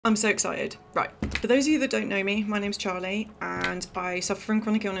I'm so excited. Right, for those of you that don't know me, my name's Charlie and I suffer from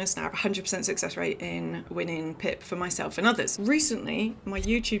chronic illness and I have a 100% success rate in winning PIP for myself and others. Recently, my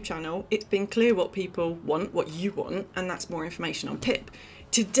YouTube channel, it's been clear what people want, what you want, and that's more information on PIP.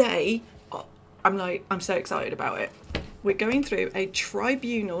 Today, I'm so excited about it. We're going through a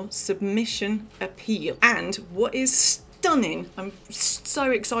tribunal submission appeal, and what is stunning, I'm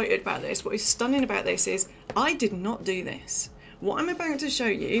so excited about this, what is stunning about this is I did not do this. What I'm about to show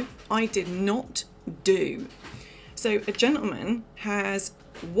you, I did not do. So a gentleman has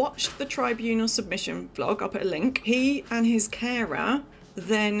watched the tribunal submission vlog, I'll put a link. He and his carer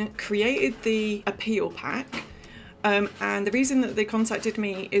then created the appeal pack. And the reason that they contacted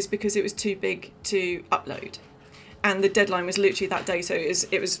me is because it was too big to upload. And the deadline was literally that day, so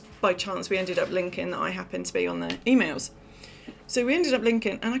it was by chance we ended up linking that I happened to be on the emails. So we ended up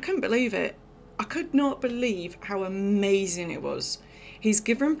linking, and I couldn't believe it. I could not believe how amazing it was. He's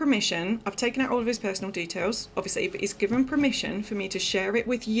given permission, I've taken out all of his personal details, obviously, but he's given permission for me to share it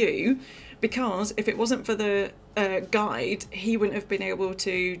with you, because if it wasn't for the guide, he wouldn't have been able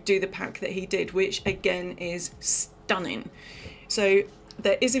to do the pack that he did, which again is stunning. So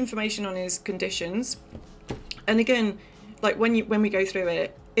there is information on his conditions. And again, like when we go through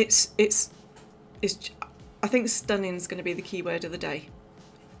it, it's I think stunning is going to be the key word of the day.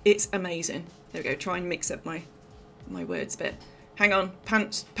 It's amazing. There we go. Try and mix up my words a bit. Hang on.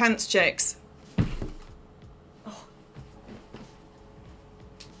 Pants checks. Oh.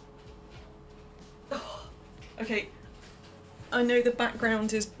 Oh. Okay. I know the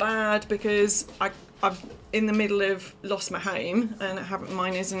background is bad because I'm in the middle of lost my home and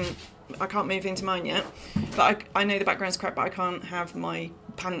I can't move into mine yet. But I know the background's crap, but I can't have my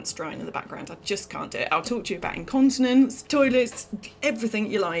pants drying in the background. I just can't do it. I'll talk to you about incontinence, toilets, everything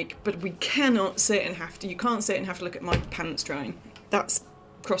you like, but we cannot sit and you can't sit and have to look at my pants drying. That's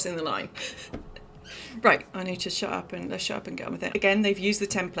crossing the line. Right, I need to let's shut up and get on with it. Again, they've used the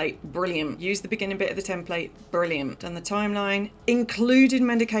template, brilliant. Used the beginning bit of the template, brilliant. Done the timeline, included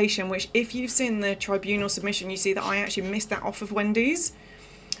medication, which if you've seen the tribunal submission, you see that I actually missed that off of Wendy's.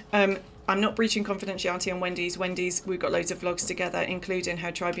 I'm not breaching confidentiality on Wendy's. Wendy's, we've got loads of vlogs together, including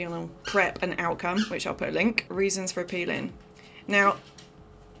her tribunal prep and outcome, which I'll put a link. Reasons for appealing. Now,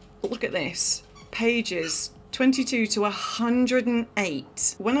 look at this. Pages 22 to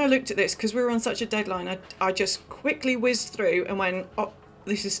 108. When I looked at this, because we were on such a deadline, I just quickly whizzed through and went, oh,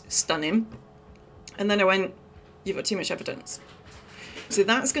 this is stunning. And then I went, you've got too much evidence. So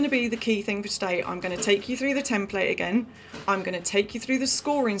that's going to be the key thing for today. I'm going to take you through the template again. I'm going to take you through the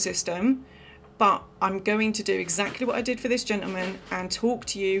scoring system, but I'm going to do exactly what I did for this gentleman and talk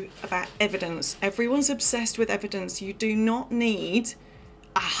to you about evidence. Everyone's obsessed with evidence. You do not need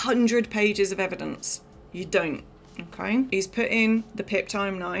 100 pages of evidence. You don't, okay? He's put in the PIP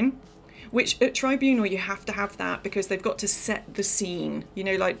timeline, which at tribunal you have to have that because they've got to set the scene, you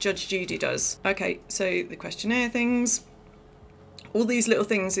know, like Judge Judy does. Okay, so the questionnaire things. All these little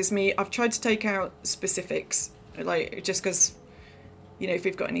things is me. I've tried to take out specifics, like just because, you know, if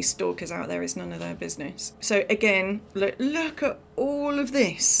we've got any stalkers out there, it's none of their business. So again, look at all of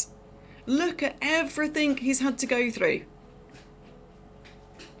this. Look at everything he's had to go through.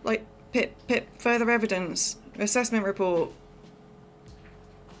 Like PIP, further evidence, assessment report,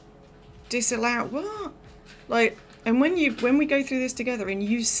 disallow, what? Like, and when we go through this together and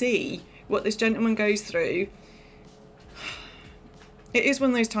you see what this gentleman goes through, it is one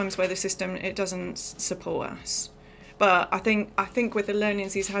of those times where the system, it doesn't support us. But I think with the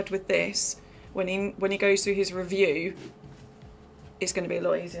learnings he's had with this, when he goes through his review, it's going to be a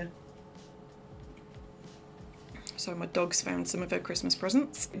lot easier. So my dog's found some of her Christmas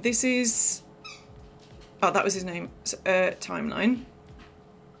presents. This is, oh, that was his name, timeline,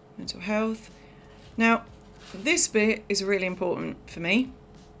 mental health. Now, this bit is really important for me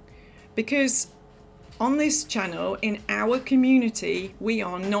because on this channel, in our community, we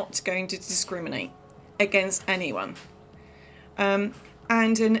are not going to discriminate against anyone. And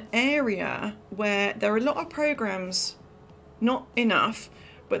an area where there are a lot of programs, not enough,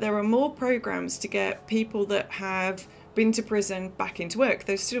 but there are more programs to get people that have been to prison back into work.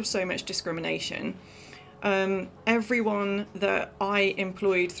 There's still so much discrimination. Everyone that I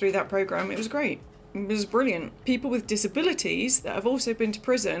employed through that program, it was great. It was brilliant. People with disabilities that have also been to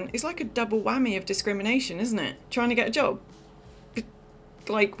prison is like a double whammy of discrimination, isn't it? Trying to get a job.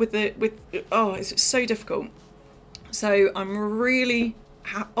 Like oh, it's so difficult. So I'm really,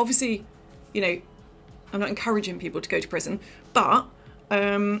 obviously, you know, I'm not encouraging people to go to prison, but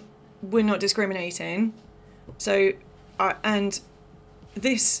we're not discriminating. So, and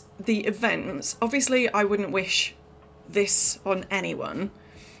the events, obviously I wouldn't wish this on anyone,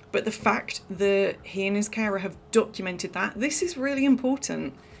 But the fact that he and his carer have documented that, this is really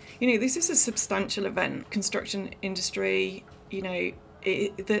important. You know, this is a substantial event. Construction industry, you know,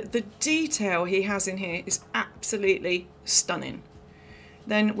 the detail he has in here is absolutely stunning.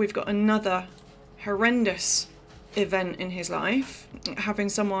 Then we've got another horrendous event in his life. Having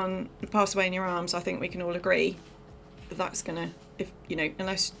someone pass away in your arms, I think we can all agree that's gonna, if you know,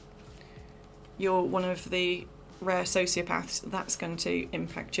 unless you're one of the rare sociopaths, that's going to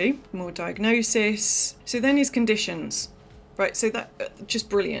impact you. More diagnosis. So then his conditions, right? So that just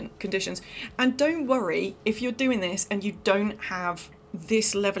brilliant conditions. And don't worry if you're doing this and you don't have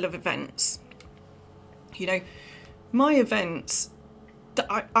this level of events. You know, my events,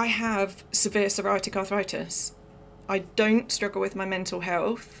 I have severe psoriatic arthritis. I don't struggle with my mental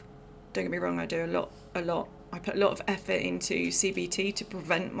health. Don't get me wrong, I do a lot. I put a lot of effort into CBT to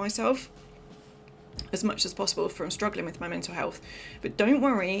prevent myself as much as possible from struggling with my mental health. But don't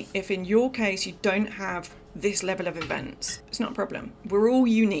worry if in your case you don't have this level of events. It's not a problem. We're all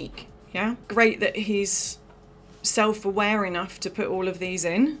unique, yeah? Great that he's self-aware enough to put all of these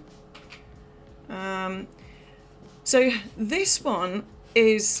in. So this one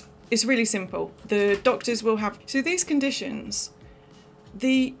is really simple. The doctors will have, so these conditions,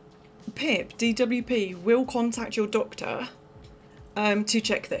 the PIP, DWP will contact your doctor to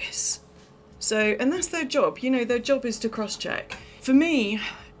check this. So, and that's their job, you know, their job is to cross-check. For me,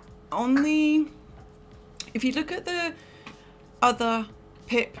 if you look at the other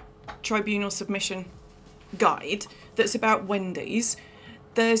PIP Tribunal Submission Guide that's about Wendy's,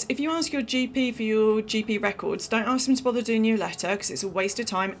 if you ask your GP for your GP records, don't ask them to bother doing you a letter because it's a waste of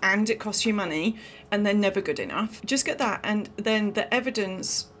time and it costs you money and they're never good enough. Just get that, and then the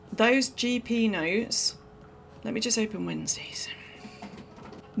evidence, those GP notes, let me just open Wednesday's.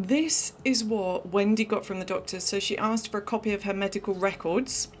 This is what Wendy got from the doctors. So she asked for a copy of her medical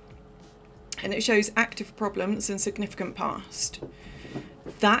records and it shows active problems and significant past.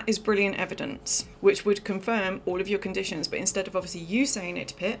 That is brilliant evidence, which would confirm all of your conditions. But instead of obviously you saying it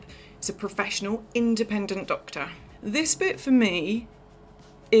to PIP, it's a professional, independent doctor. This bit for me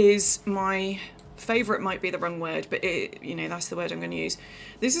is my favourite, might be the wrong word, but you know, that's the word I'm going to use.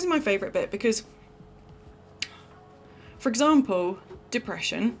 This is my favourite bit because, for example,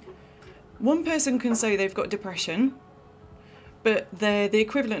 depression. One person can say they've got depression, but they're the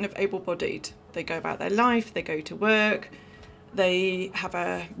equivalent of able-bodied. They go about their life, they go to work, they have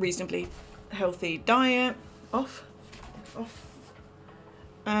a reasonably healthy diet. Off.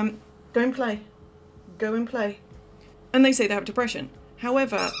 Go and play. And they say they have depression.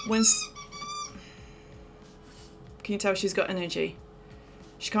 However, can you tell she's got energy?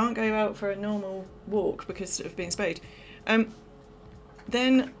 She can't go out for a normal walk because of being spayed.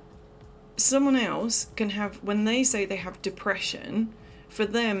 Then someone else can have, when they say they have depression, for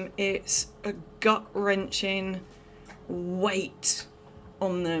them it's a gut-wrenching weight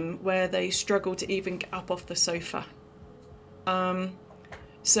on them where they struggle to even get up off the sofa.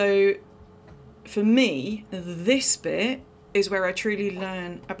 So for me, this bit is where I truly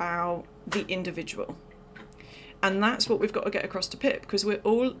learn about the individual. And that's what we've got to get across to PIP, because we're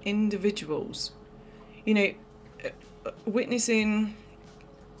all individuals. You know, witnessing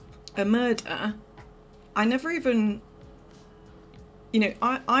a murder, I never even, you know,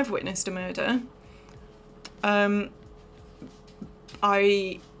 I've witnessed a murder, but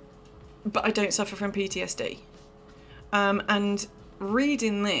I don't suffer from PTSD. And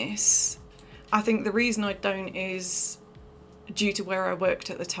reading this, I think the reason I don't is due to where I worked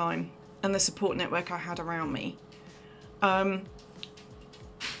at the time and the support network I had around me.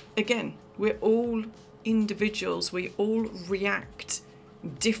 Again, we're all individuals. We all react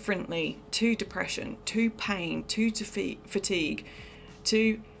differently to depression, to pain, to fatigue,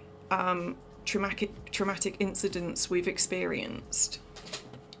 to traumatic incidents we've experienced.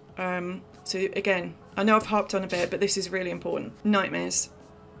 So again, I know I've harped on a bit, but this is really important. Nightmares,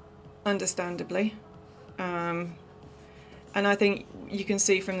 understandably. And I think you can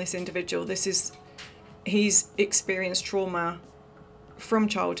see from this individual, he's experienced trauma from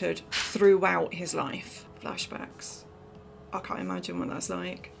childhood throughout his life. Flashbacks. I can't imagine what that's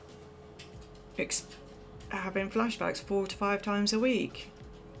like. Having flashbacks 4 to 5 times a week.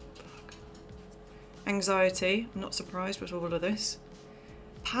 Fuck. Anxiety, I'm not surprised with all of this.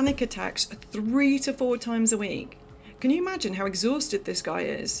 Panic attacks 3 to 4 times a week. Can you imagine how exhausted this guy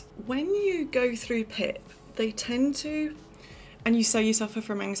is? When you go through PIP, they tend to, and you say you suffer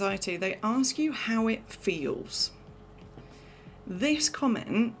from anxiety, they ask you how it feels. This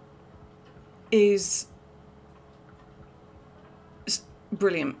comment is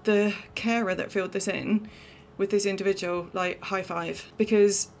brilliant. The carer that filled this in with this individual, like, high five,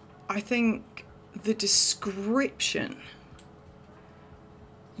 because I think the description,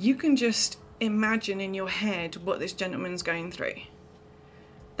 you can just imagine in your head what this gentleman's going through.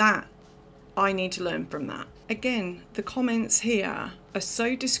 That, I need to learn from that. Again, the comments here are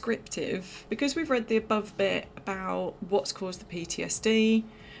so descriptive because we've read the above bit about what's caused the PTSD.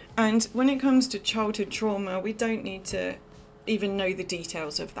 And when it comes to childhood trauma, we don't need to even know the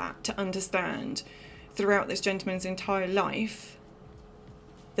details of that to understand throughout this gentleman's entire life,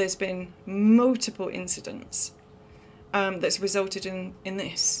 there's been multiple incidents that's resulted in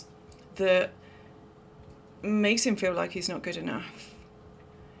this, that makes him feel like he's not good enough.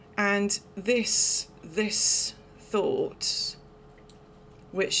 And this thought,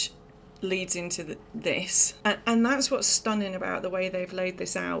 which leads into this, and that's what's stunning about the way they've laid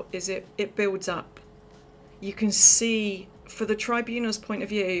this out, is it builds up. You can see, for the tribunal's point of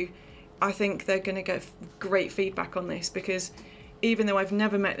view, I think they're going to get great feedback on this, because even though I've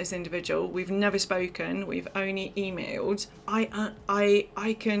never met this individual, we've never spoken, we've only emailed,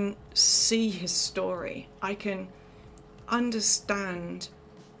 I can see his story. I can understand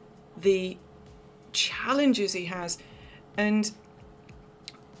the challenges he has. And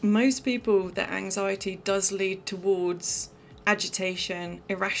most people, their anxiety does lead towards agitation,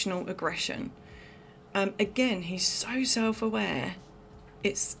 irrational aggression. Again, he's so self-aware,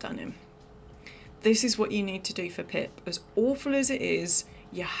 it's stunning. This is what you need to do for Pip. As awful as it is,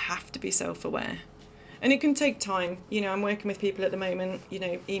 you have to be self-aware. And it can take time. You know, I'm working with people at the moment, you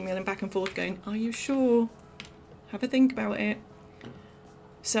know, emailing back and forth going, are you sure? Have a think about it.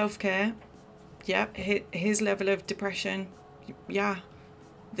 Self-care. Yeah, his level of depression. Yeah.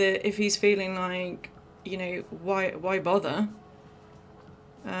 If he's feeling like, you know, why bother?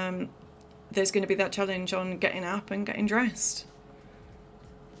 There's going to be that challenge on getting up and getting dressed.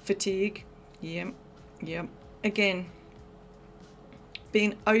 Fatigue. Yep. Again,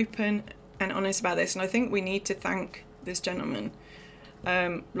 being open and honest about this. And I think we need to thank this gentleman.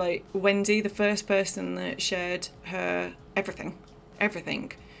 Like Wendy, the first person that shared her everything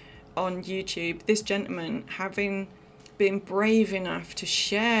on YouTube. This gentleman having been brave enough to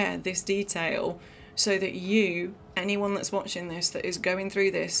share this detail so that you, anyone that's watching this, that is going through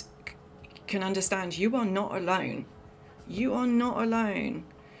this, can understand you are not alone. You are not alone.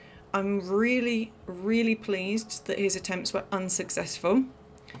 I'm really, really pleased that his attempts were unsuccessful.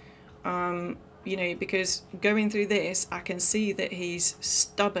 You know, because going through this, I can see that he's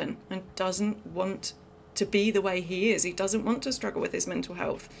stubborn and doesn't want to be the way he is. He doesn't want to struggle with his mental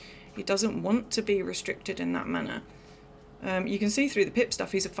health. He doesn't want to be restricted in that manner. You can see through the PIP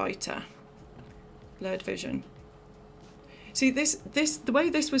stuff, he's a fighter. Blurred vision. See, the way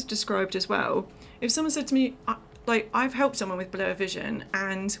this was described as well, if someone said to me, like, I've helped someone with blurred vision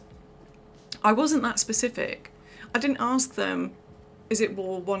and I wasn't that specific. I didn't ask them, is it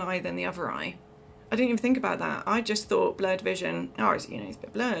more one eye than the other eye? I didn't even think about that. I just thought blurred vision, oh, you know, it's a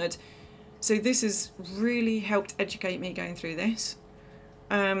bit blurred. So this has really helped educate me going through this.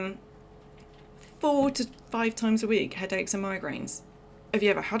 4 to 5 times a week, headaches and migraines. Have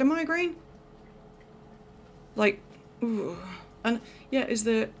you ever had a migraine? Like, ooh. And yeah, it's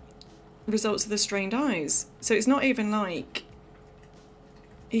the results of the strained eyes. So it's not even like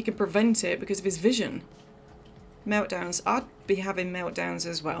he can prevent it because of his vision. Meltdowns. I'd be having meltdowns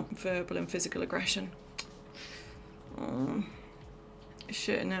as well. Verbal and physical aggression. Oh,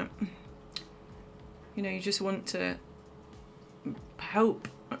 shit, no. You know, you just want to help.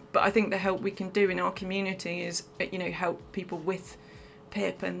 But I think the help we can do in our community is, you know, help people with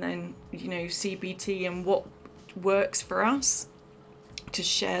PIP and then, you know, CBT and what works for us, to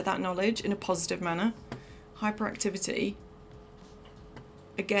share that knowledge in a positive manner. Hyperactivity.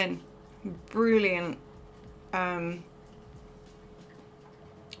 Again, brilliant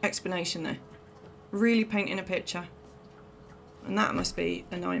explanation there. Really painting a picture. And that must be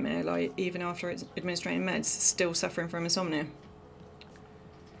a nightmare, like even after administering meds, still suffering from insomnia.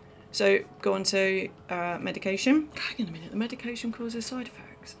 So go on to medication. Hang on a minute, the medication causes side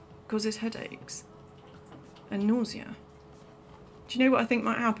effects, causes headaches and nausea. Do you know what I think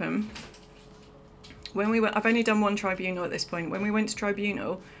might happen? When we went, I've only done one tribunal at this point. When we went to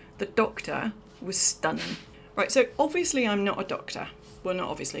tribunal, the doctor was stunning. Right, so obviously I'm not a doctor. Well, not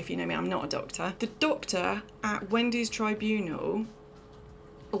obviously, if you know me, I'm not a doctor. The doctor at Wendy's tribunal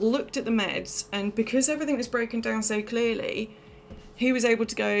looked at the meds, and because everything was broken down so clearly, he was able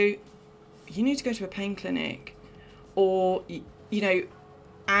to go, you need to go to a pain clinic, or, you know,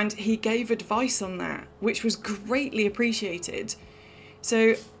 and he gave advice on that, which was greatly appreciated.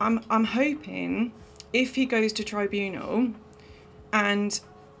 So I'm hoping if he goes to tribunal, and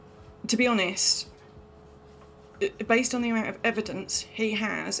to be honest, based on the amount of evidence he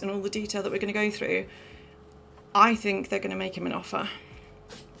has and all the detail that we're going to go through, I think they're going to make him an offer.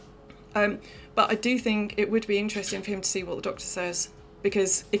 But I do think it would be interesting for him to see what the doctor says.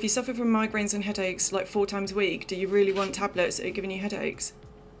 Because if you suffer from migraines and headaches like 4 times a week, do you really want tablets that are giving you headaches?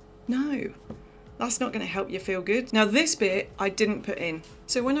 No, that's not going to help you feel good. Now this bit I didn't put in.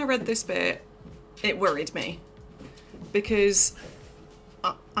 So when I read this bit, it worried me. Because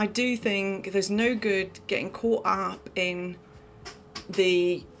I do think there's no good getting caught up in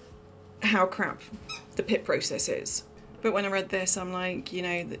how crap the PIP process is. But when I read this, I'm like, you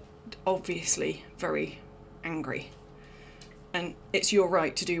know, obviously very angry. And it's your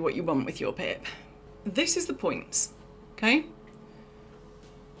right to do what you want with your PIP. This is the points, okay?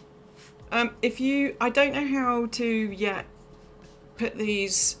 I don't know how to yet put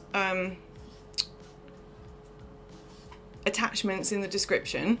these attachments in the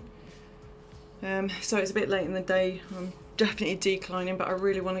description. So it's a bit late in the day. I'm definitely declining, but I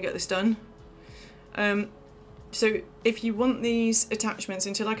really want to get this done. So if you want these attachments,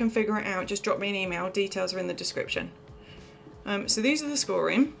 until I can figure it out, just drop me an email. Details are in the description. So these are the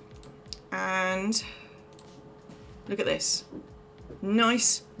scoring, and look at this.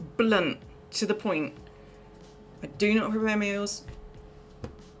 Nice, blunt, to the point. I do not prepare meals.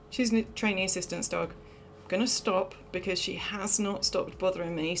 She's a trainee assistant's dog. I'm gonna stop because she has not stopped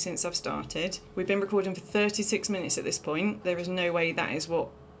bothering me since I've started. We've been recording for 36 minutes at this point. There is no way that is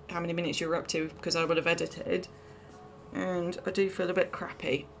how many minutes you're up to, because I would have edited. And I do feel a bit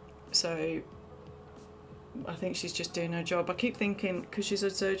crappy. So I think she's just doing her job. I keep thinking, because she's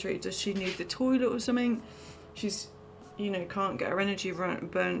had surgery, does she need the toilet or something? She's, you know, can't get her energy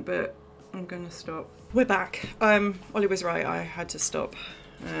burnt, but I'm gonna stop. We're back. Ollie was right, I had to stop.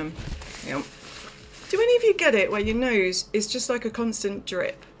 Yeah. Do any of you get it where your nose is just like a constant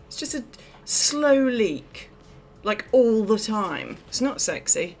drip? It's just a slow leak, like all the time. It's not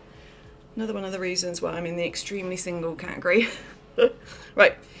sexy. Another one of the reasons why I'm in the extremely single category.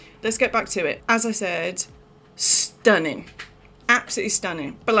 Right, let's get back to it. As I said, stunning. Absolutely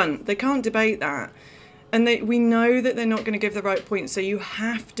stunning. Blunt. They can't debate that. And we know that they're not going to give the right point, so you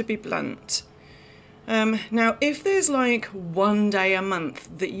have to be blunt. Now, if there's like one day a month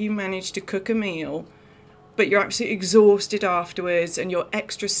that you manage to cook a meal, but you're absolutely exhausted afterwards and you're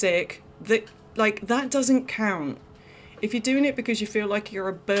extra sick, that doesn't count. If you're doing it because you feel like you're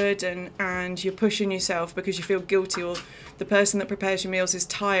a burden and you're pushing yourself because you feel guilty, or the person that prepares your meals is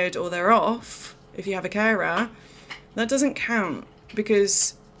tired or they're off, if you have a carer, that doesn't count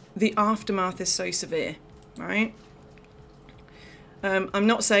because the aftermath is so severe, right? I'm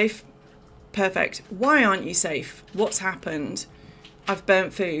not safe. Perfect. Why aren't you safe? What's happened? I've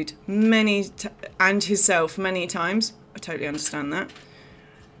burnt food and himself many times. I totally understand that.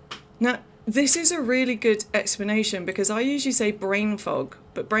 Now, this is a really good explanation because I usually say brain fog,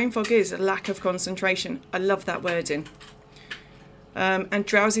 but brain fog is a lack of concentration. I love that wording. And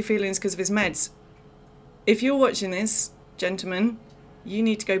drowsy feelings because of his meds. If you're watching this, gentlemen, you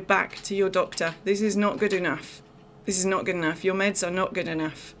need to go back to your doctor. This is not good enough. This is not good enough. Your meds are not good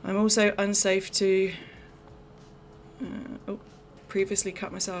enough. I'm also unsafe to... previously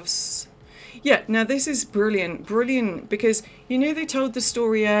cut myself. Yeah, now this is brilliant. Brilliant, because you know they told the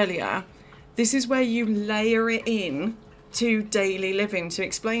story earlier. This is where you layer it in to daily living to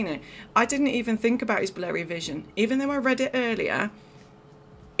explain it. I didn't even think about his blurry vision. Even though I read it earlier,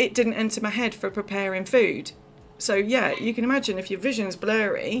 it didn't enter my head for preparing food. So yeah, you can imagine if your vision's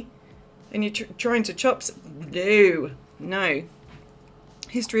blurry and you're trying to chop... No.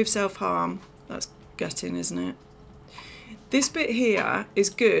 History of self-harm. That's gutting, isn't it? This bit here is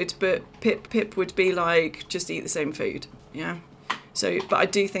good, but Pip would be like, just eat the same food, yeah? So, but I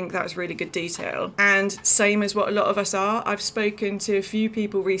do think that's really good detail. And same as what a lot of us are. I've spoken to a few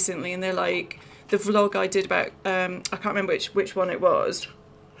people recently and they're like, the vlog I did about, I can't remember which one it was.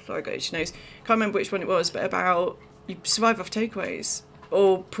 Sorry guys, she knows. Can't remember which one it was, but about you survive off takeaways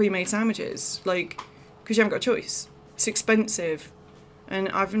or pre-made sandwiches, like, because you haven't got a choice. It's expensive. And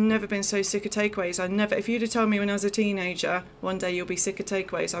I've never been so sick of takeaways. If you'd have told me when I was a teenager, one day you'll be sick of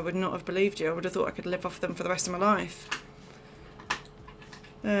takeaways, I would not have believed you. I would have thought I could live off them for the rest of my life.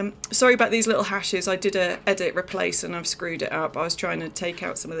 Sorry about these little hashes. I did a edit replace and I've screwed it up. I was trying to take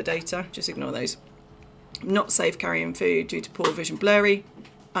out some of the data. Just ignore those. Not safe carrying food due to poor vision, blurry.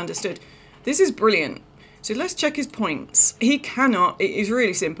 Understood. This is brilliant. So let's check his points. He cannot. It is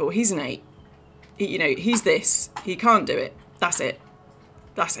really simple. He's an 8. He's this. He can't do it. That's it.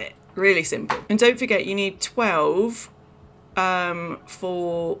 That's it. Really simple. And don't forget, you need 12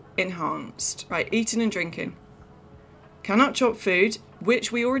 for enhanced. Right, eating and drinking. Cannot chop food,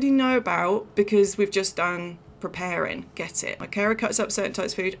 which we already know about because we've just done preparing, get it. My carer cuts up certain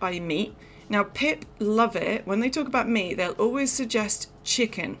types of food, i.e. meat. Now, PIP love it. When they talk about meat, they'll always suggest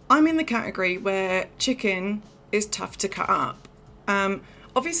chicken. I'm in the category where chicken is tough to cut up.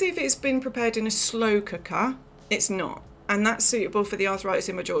 Obviously, if it's been prepared in a slow cooker, it's not. And that's suitable for the arthritis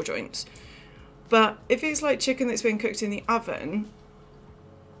in my jaw joints. But if it's like chicken that's been cooked in the oven,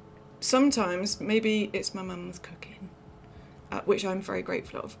 sometimes, maybe it's my mum's cooking, which I'm very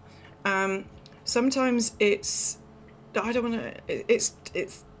grateful of. Sometimes it's, I don't want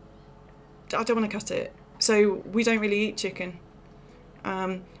to cut it. So we don't really eat chicken.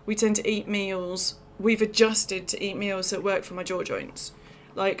 We tend to eat meals. We've adjusted to eat meals that work for my jaw joints.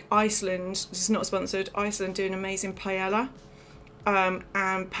 Like Iceland, this is not sponsored, Iceland do an amazing paella,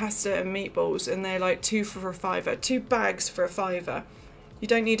 and pasta and meatballs, and they're like 2 for a £5, 2 bags for a £5. You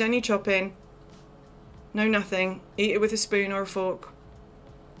don't need any chopping, no nothing, eat it with a spoon or a fork.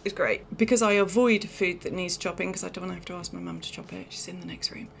 It's great. Because I avoid food that needs chopping, because I don't want to have to ask my mum to chop it, she's in the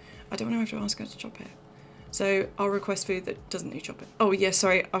next room. I don't want to have to ask her to chop it. So I'll request food that doesn't need chopping. Oh yeah,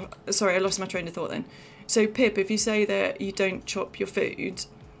 sorry, I lost my train of thought then. So PIP, if you say that you don't chop your food,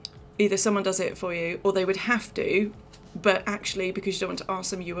 either someone does it for you, or they would have to, but actually because you don't want to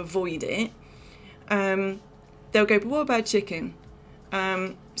ask them, you avoid it. They'll go, but what about chicken?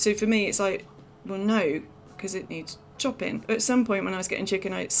 So for me, it's like, well, no, because it needs chopping. At some point when I was getting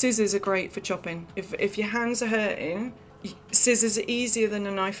chicken, scissors are great for chopping. If your hands are hurting, scissors are easier than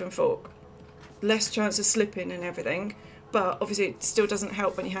a knife and fork. Less chance of slipping and everything, but obviously it still doesn't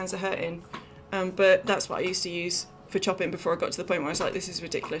help when your hands are hurting. But that's what I used to use for chopping before I got to the point where I was like, this is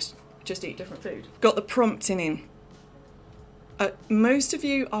ridiculous, just eat different food. Got the prompting in. Most of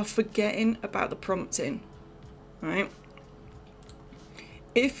you are forgetting about the prompting, right?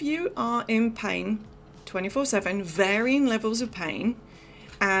 If you are in pain 24/7, varying levels of pain,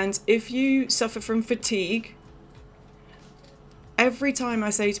 and if you suffer from fatigue, every time I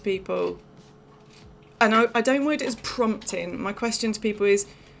say to people, and I don't word it as prompting, my question to people is,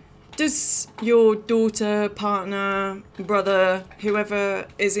 does your daughter, partner, brother, whoever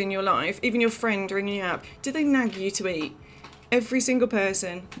is in your life, even your friend ringing you up, do they nag you to eat? Every single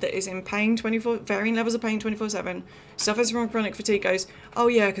person that is in pain, varying levels of pain 24/7, suffers from chronic fatigue, goes, oh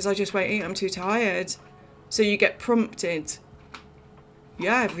yeah, because I just won't eat, I'm too tired. So you get prompted.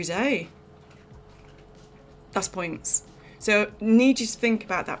 Yeah, every day. That's points. So need you to think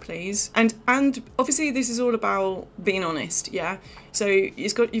about that, please. And obviously this is all about being honest, yeah? So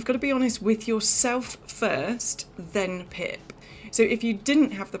you've got to be honest with yourself first, then PIP. So if you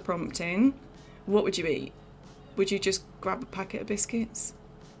didn't have the prompting, what would you eat? Would you just grab a packet of biscuits,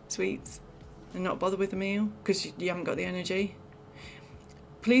 sweets, and not bother with the meal because you haven't got the energy?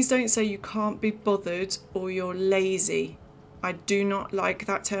 Please don't say you can't be bothered or you're lazy. I do not like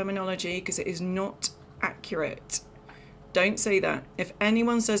that terminology because it is not accurate. Don't say that. If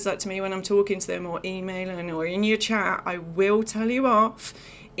anyone says that to me when I'm talking to them or emailing or in your chat, I will tell you off.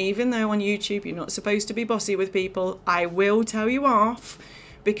 Even though on YouTube you're not supposed to be bossy with people, I will tell you off,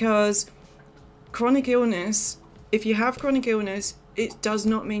 because chronic illness, if you have chronic illness, it does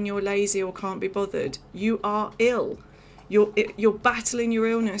not mean you're lazy or can't be bothered. You are ill. You're battling your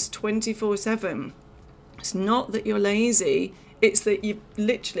illness 24/7. It's not that you're lazy, it's that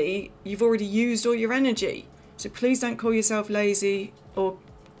you've already used all your energy. So please don't call yourself lazy or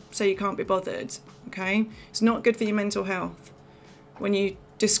say you can't be bothered, okay? It's not good for your mental health. When you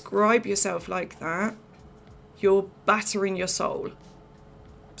describe yourself like that, you're battering your soul.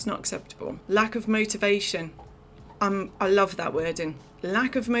 It's not acceptable. Lack of motivation. I love that wording.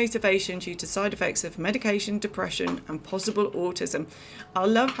 Lack of motivation due to side effects of medication, depression, and possible autism. I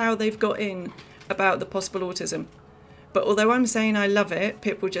love how they've got in about the possible autism. But although I'm saying I love it,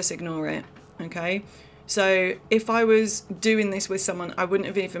 PIP will just ignore it, okay? So if I was doing this with someone, I wouldn't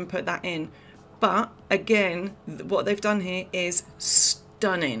have even put that in. But again, what they've done here is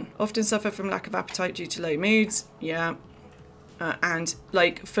stunning. Often suffer from lack of appetite due to low moods. Yeah. And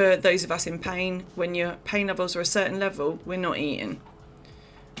like for those of us in pain, when your pain levels are a certain level, we're not eating.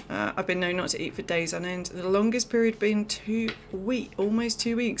 I've been known not to eat for days on end. The longest period being 2 weeks, almost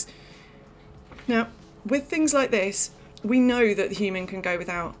 2 weeks. Now, with things like this, we know that the human can go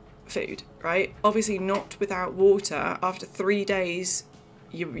without food, right? Obviously not without water. After 3 days,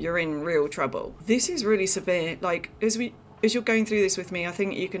 you're in real trouble. This is really severe. Like, as you're going through this with me, I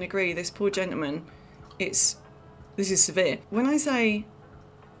think you can agree, this poor gentleman, this is severe. When I say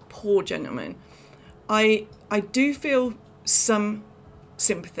poor gentleman, I do feel some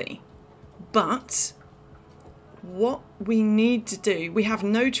sympathy, but what we need to do, we have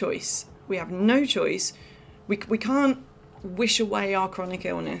no choice. We have no choice. We can't wish away our chronic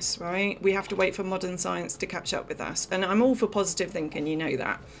illness, right? We have to wait for modern science to catch up with us. And I'm all for positive thinking, you know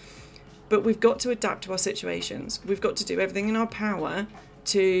that. But we've got to adapt to our situations. We've got to do everything in our power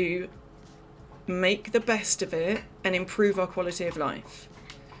to make the best of it and improve our quality of life.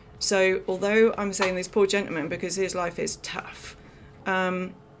 So although I'm saying this poor gentleman because his life is tough,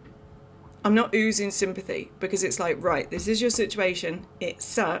 I'm not oozing sympathy, because it's like, right, this is your situation, it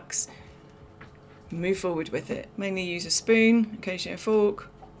sucks, move forward with it. Mainly use a spoon, occasionally a fork,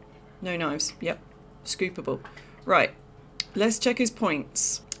 no knives, yep, scoopable. Right, let's check his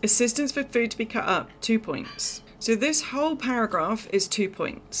points. Assistance for food to be cut up, 2 points. So this whole paragraph is 2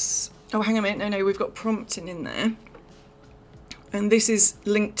 points. Oh, hang on a minute, no, we've got prompting in there. And this is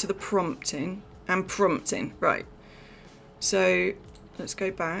linked to the prompting and prompting, right. So let's go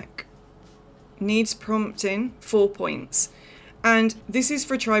back. Needs prompting, 4 points. And this is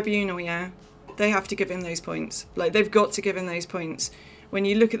for tribunal, yeah? They have to give him those points. Like, they've got to give him those points. When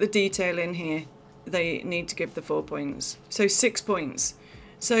you look at the detail in here, they need to give the 4 points. So 6 points.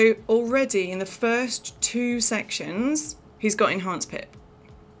 So already in the first 2 sections, he's got enhanced PIP.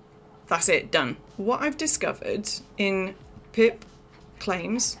 That's it, done. What I've discovered in PIP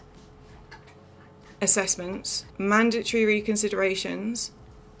claims, assessments, mandatory reconsiderations,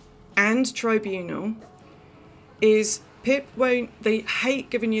 and tribunal is PIP they hate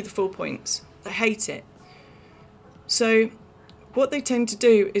giving you the 4 points. They hate it. So what they tend to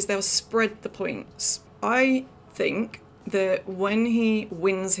do is they'll spread the points. I think that when he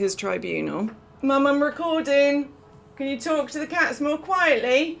wins his tribunal... Mum, I'm recording. Can you talk to the cats more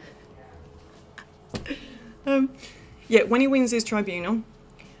quietly? Yeah, when he wins his tribunal,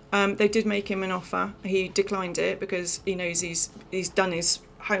 they did make him an offer. He declined it because he knows he's done his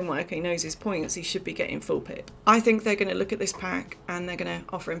homework, he knows his points, he should be getting full PIP. I think they're going to look at this pack and they're going to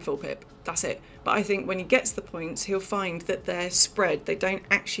offer him full PIP. That's it. But I think when he gets the points, he'll find that they're spread. They don't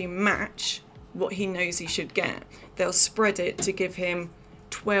actually match what he knows he should get. They'll spread it to give him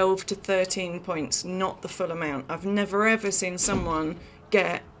 12 to 13 points, not the full amount. I've never ever seen someone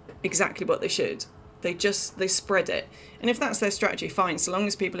get exactly what they should. They spread it. And if that's their strategy, fine. So long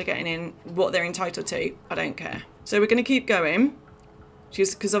as people are getting in what they're entitled to, I don't care. So we're going to keep going,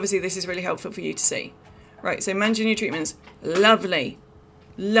 because obviously this is really helpful for you to see. Right, so managing your treatments. Lovely,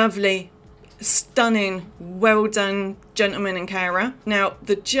 lovely, stunning, well done, gentleman and carer. Now,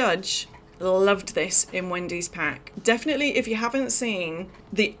 the judge loved this in Wendy's pack. Definitely, if you haven't seen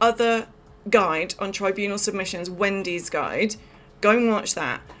the other guide on tribunal submissions, Wendy's guide, go and watch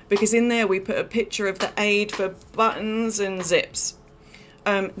that, because in there we put a picture of the aid for buttons and zips.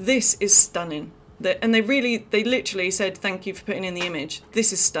 This is stunning. And they literally said, thank you for putting in the image.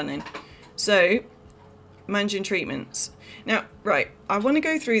 This is stunning. So, managing treatments. Now, right, I want to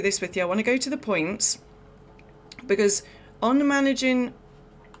go through this with you. I want to go to the points, because on managing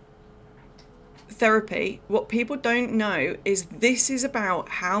therapy, what people don't know is this is about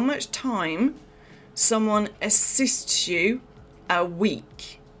how much time someone assists you a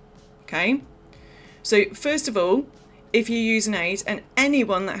week. Okay? So, first of all, if you use an aid, and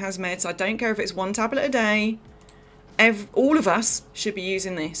anyone that has meds, I don't care if it's 1 tablet a day, all of us should be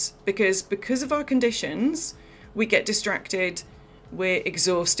using this, because of our conditions, we get distracted, we're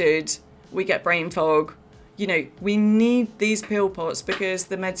exhausted, we get brain fog. You know, we need these pill pots because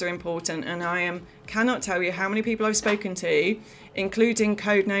the meds are important, and I cannot tell you how many people I've spoken to, including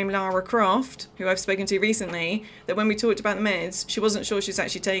codename Lara Croft, who I've spoken to recently, that when we talked about the meds, she wasn't sure she's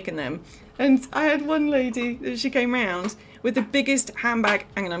actually taken them. And I had one lady that she came round with the biggest handbag.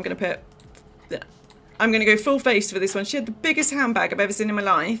 Hang on, I'm going to go full face for this one. She had the biggest handbag I've ever seen in my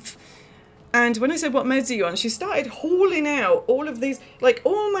life. And when I said, what meds are you on? She started hauling out all of these, like,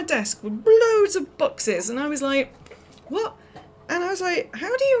 all my desk with loads of boxes. And I was like, what? And I was like,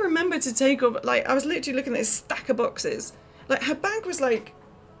 how do you remember to take off? Like, I was literally looking at this stack of boxes. Like, her bag was like,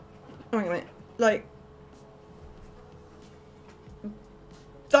 oh, wait a minute, like,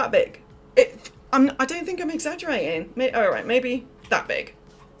 that big. I don't think I'm exaggerating. All right, maybe that big.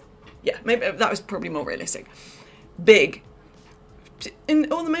 Yeah, maybe that was probably more realistic. Big.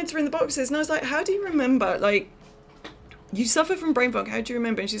 And all the meds were in the boxes, and I was like, how do you remember? Like, you suffer from brain fog, how do you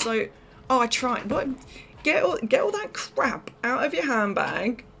remember? And she's like, oh, I tried. What? Get all that crap out of your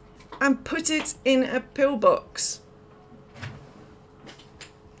handbag and put it in a pill box.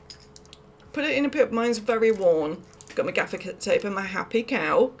 Put it in a pill. Mine's very worn. I've got my gaffer tape and my happy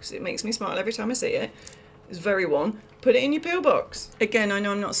cow, because it makes me smile every time I see it. It's very worn. Put it in your pill box. Again, I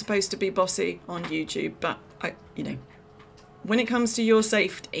know I'm not supposed to be bossy on YouTube, but you know, when it comes to your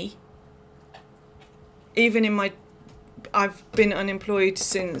safety, even in I've been unemployed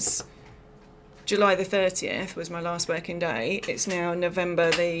since July the 30th was my last working day. It's now November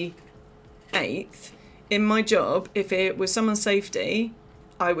the 8th. In my job, if it was someone's safety,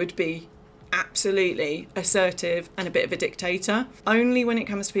 I would be absolutely assertive and a bit of a dictator. Only when it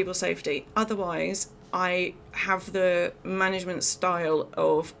comes to people's safety. Otherwise, I have the management style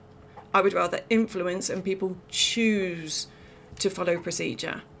of I would rather influence and people choose to follow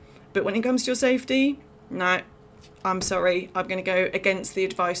procedure. But when it comes to your safety, no, I'm sorry. I'm going to go against the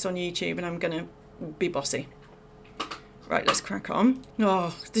advice on YouTube and I'm going to be bossy. Right, let's crack on.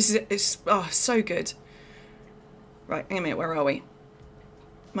 Oh, it's so good. Right, hang on a minute, where are we?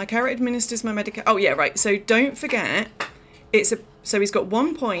 My carer administers my medication. Oh yeah, right. So don't forget, so he's got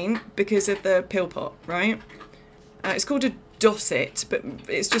 1 point because of the pill pot, right? It's called a dosset, but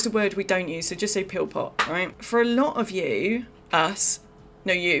it's just a word we don't use, so just say pill pot, right? For a lot of you, I'm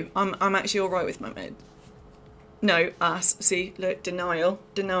actually all right with my med. No, us. See, look, denial.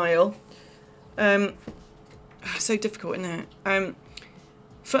 So difficult, isn't it?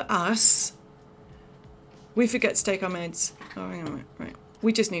 For us, we forget to take our meds. Oh, hang on a minute, right.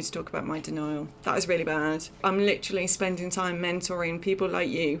 We just need to talk about my denial. That is really bad. I'm literally spending time mentoring people like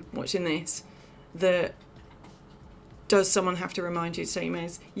you watching this. Does someone have to remind you to take your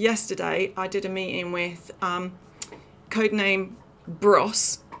meds? Yesterday, I did a meeting with codename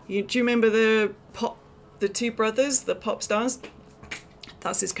Bros. Do you remember the two brothers, the pop stars?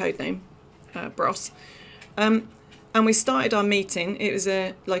 That's his codename, Bros. And we started our meeting. It was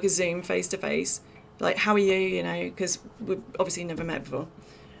like a Zoom face-to-face. Like, how are you, you know, because we've obviously never met before.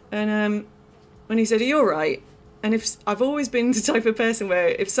 And when he said, are you all right? And if I've always been the type of person where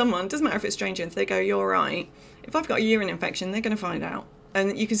if someone, doesn't matter if it's stranger, if they go, you're all right, if I've got a urine infection, they're going to find out.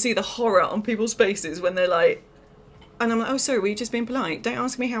 And you can see the horror on people's faces when they're like, and I'm like, oh, sorry, were you just being polite? Don't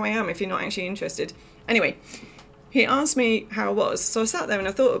ask me how I am if you're not actually interested. Anyway, he asked me how I was. So I sat there and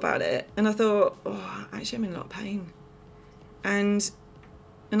I thought about it. And I thought, oh, actually, I'm in a lot of pain. And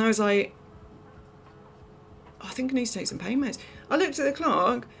I was like, I think I need to take some pain meds. I looked at the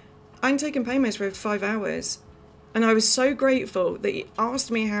clock. I'm taking pain meds for over 5 hours. And I was so grateful that he asked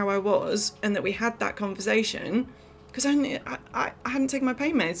me how I was and that we had that conversation because I hadn't taken my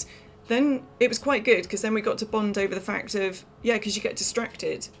pain meds. Then it was quite good because then we got to bond over the fact of, yeah, because you get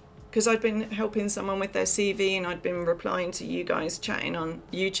distracted. Because I'd been helping someone with their CV and I'd been replying to you guys chatting on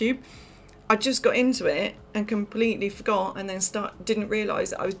YouTube. I just got into it and completely forgot and then didn't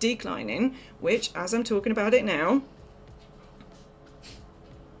realise that I was declining, which, as I'm talking about it now,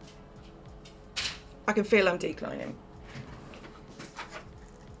 I can feel I'm declining.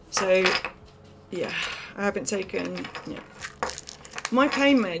 So, yeah, I haven't taken, my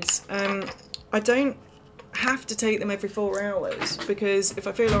pain meds, I don't have to take them every 4 hours because if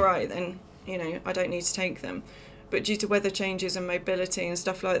I feel all right, then, you know, I don't need to take them. But due to weather changes and mobility and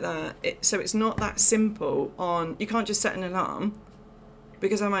stuff like that, so it's not that simple you can't just set an alarm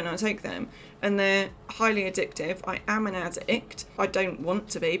because I might not take them. And they're highly addictive. I am an addict. I don't want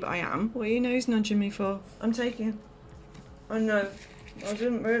to be, but I am. What are your nose nudging me for? I'm taking. I know. I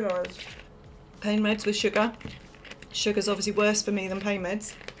didn't realise. Pain meds with sugar. Sugar's obviously worse for me than pain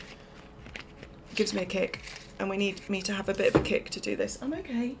meds. It gives me a kick. And we need me to have a bit of a kick to do this. I'm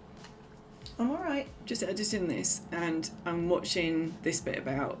okay. I'm all right. Just editing this and I'm watching this bit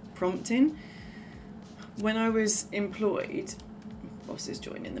about prompting. When I was employed, boss is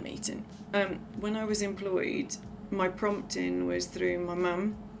joining the meeting. When I was employed, my prompting was through my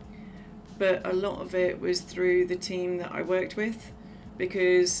mum, but a lot of it was through the team that I worked with,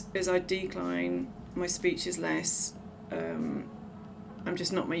 because as I decline, my speech is less. I'm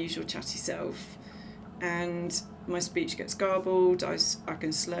just not my usual chatty self, and my speech gets garbled. I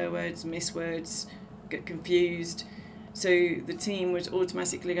can slur words, miss words, get confused. So the team would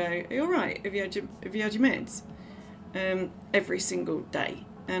automatically go, "Are you all right? Have you had your meds?" Every single day.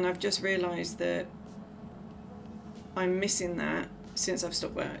 And I've just realised that I'm missing that since I've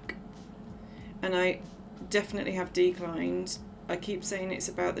stopped work. And I definitely have declined. I keep saying it's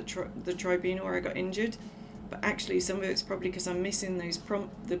about the tribunal where I got injured, but actually some of it's probably because I'm missing those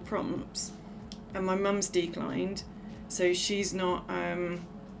the prompts, and my mum's declined, so she's not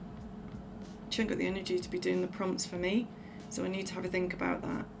she hasn't got the energy to be doing the prompts for me, so I need to have a think about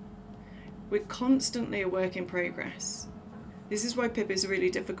that. We're constantly a work in progress. This is why PIP is really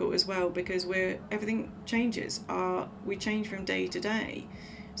difficult as well, because everything changes. We change from day to day.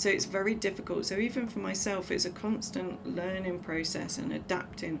 So it's very difficult. So even for myself, it's a constant learning process and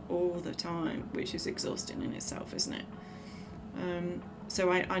adapting all the time, which is exhausting in itself, isn't it?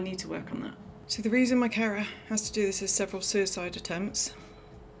 So I need to work on that. So the reason my carer has to do this is several suicide attempts.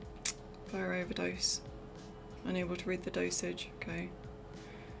 Fire overdose. Unable to read the dosage, okay.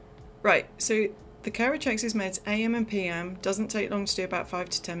 Right, so the carer checks his meds AM and PM, doesn't take long to do, about 5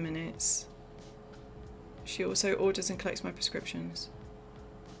 to 10 minutes. She also orders and collects my prescriptions.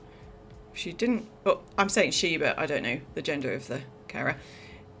 She didn't, well, I'm saying she, but I don't know the gender of the carer.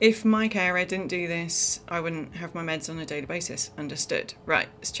 If my carer didn't do this, I wouldn't have my meds on a daily basis. Understood. Right,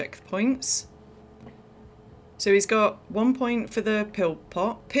 let's check the points. So he's got 1 point for the pill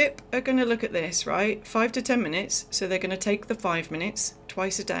pot. PIP are going to look at this, right? 5 to 10 minutes. So they're going to take the 5 minutes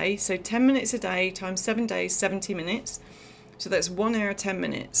twice a day. So 10 minutes a day times 7 days, 70 minutes. So that's 1 hour, 10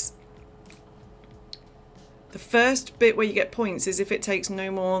 minutes. The first bit where you get points is if it takes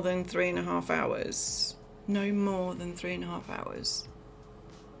no more than 3.5 hours. No more than 3.5 hours.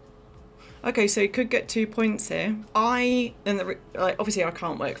 Okay, so you could get 2 points here. Obviously I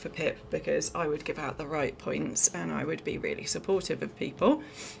can't work for PIP because I would give out the right points and I would be really supportive of people.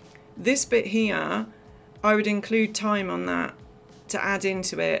 This bit here, I would include time on that to add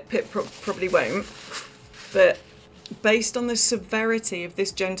into it. PIP probably won't, but based on the severity of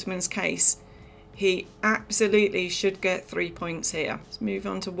this gentleman's case, he absolutely should get 3 points here. Let's move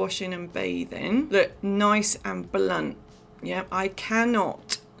on to washing and bathing. Look, nice and blunt. Yeah, I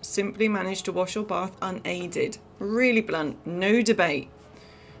cannot simply manage to wash or bath unaided. Really blunt, no debate.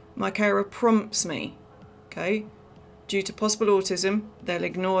 My carer prompts me, okay? Due to possible autism, they'll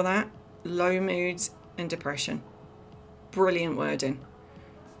ignore that. Low moods and depression. Brilliant wording.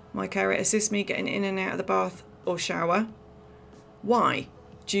 My carer assists me getting in and out of the bath or shower. Why?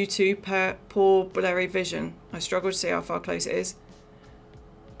 Due to poor blurry vision. I struggle to see how far close it is.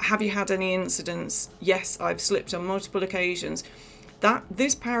 Have you had any incidents? Yes, I've slipped on multiple occasions.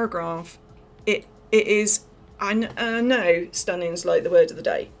 This paragraph, it is, I know stunning's like the word of the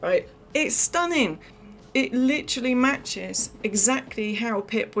day, right? It's stunning. It literally matches exactly how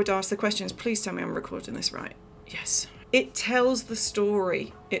PIP would ask the questions. Please tell me I'm recording this right. Yes. It tells the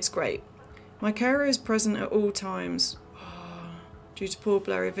story. It's great. My carer is present at all times. Due to poor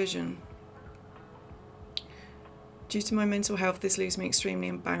blurry vision. Due to my mental health, this leaves me extremely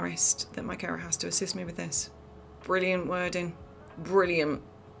embarrassed that my carer has to assist me with this. Brilliant wording. Brilliant.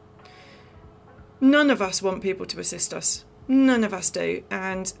 None of us want people to assist us. None of us do.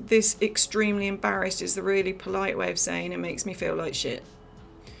 And this extremely embarrassed is the really polite way of saying it makes me feel like shit.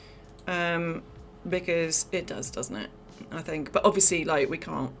 Because it does, doesn't it? I think. But obviously, like, we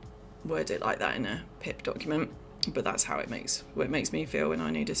can't word it like that in a PIP document. But that's how it makes me feel when I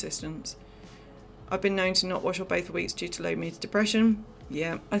need assistance. I've been known to not wash or bathe for weeks due to low mood depression.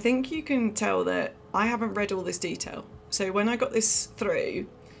 Yeah. I think you can tell that I haven't read all this detail. So when I got this through,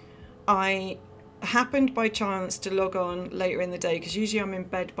 I happened by chance to log on later in the day because usually I'm in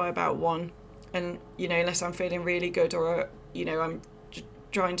bed by about 1, and you know, unless I'm feeling really good or you know I'm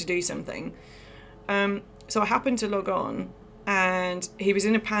trying to do something. So I happened to log on, and he was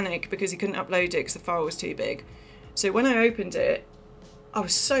in a panic because he couldn't upload it because the file was too big. So when I opened it, I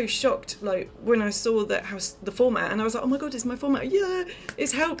was so shocked, like when I saw that the format, and I was like, oh my god, it's my format. Yeah,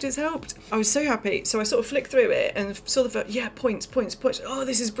 it's helped. I was so happy. So I sort of flicked through it and saw points. Oh,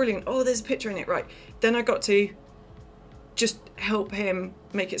 this is brilliant. Oh, there's a picture in it, right? Then I got to just help him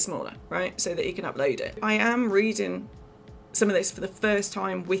make it smaller, right, so that he can upload it. I am reading some of this for the first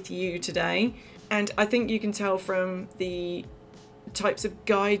time with you today, and I think you can tell from the types of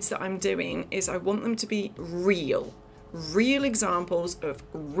guides that I'm doing is I want them to be real examples of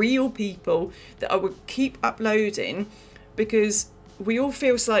real people that I would keep uploading, because we all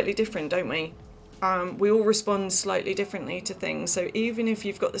feel slightly different, don't we? We all respond slightly differently to things. So even if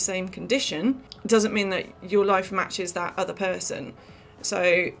you've got the same condition, it doesn't mean that your life matches that other person.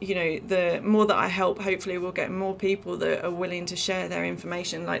 So, you know, the more that I help, hopefully we'll get more people that are willing to share their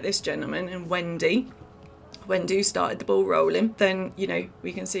information, like this gentleman and Wendy started the ball rolling. Then, you know,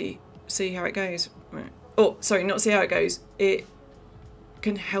 we can see how it goes. Right. Oh, sorry, not see how it goes. It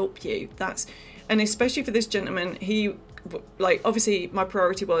can help you. And especially for this gentleman, he, like, obviously my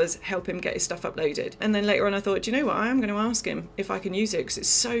priority was help him get his stuff uploaded. And then later on I thought, do you know what? I am going to ask him if I can use it because it's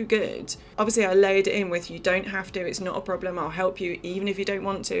so good. Obviously I layered it in with, you don't have to, it's not a problem. I'll help you even if you don't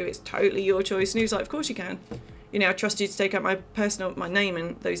want to. It's totally your choice. And he was like, of course you can. You know, I trust you to take out my name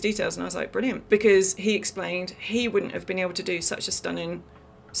and those details. And I was like, brilliant. Because he explained he wouldn't have been able to do such a stunning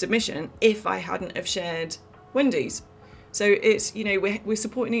submission if I hadn't have shared Wendy's. So it's, you know, we're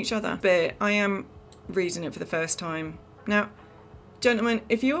supporting each other. But I am reading it for the first time. Now, gentlemen,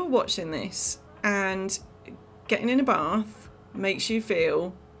 if you're watching this and getting in a bath makes you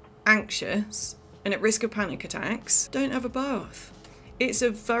feel anxious and at risk of panic attacks, don't have a bath.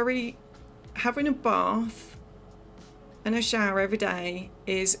 Having a bath and a shower every day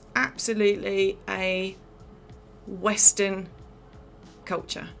is absolutely a Western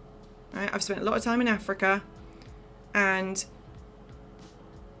culture. right? I've spent a lot of time in Africa, and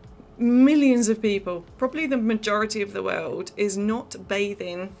millions of people, probably the majority of the world, is not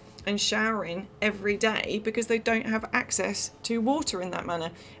bathing and showering every day because they don't have access to water in that manner,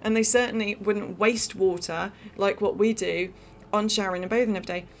 and they certainly wouldn't waste water like what we do on showering and bathing every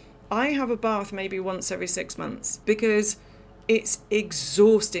day. I have a bath maybe once every 6 months because it's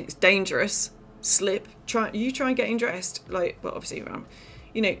exhausting, it's dangerous, slip, try getting dressed, like, well, obviously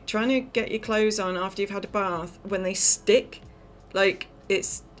you know, trying to get your clothes on after you've had a bath when they stick, like,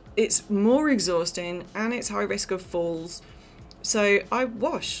 it's more exhausting and it's high risk of falls. So I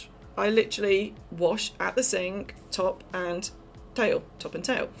literally wash at the sink, top and tail.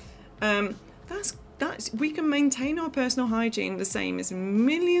 That's we can maintain our personal hygiene the same as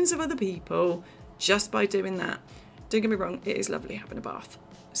millions of other people just by doing that. Don't get me wrong, it is lovely having a bath.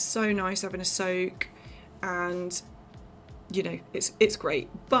 So nice having a soak, and you know, it's great.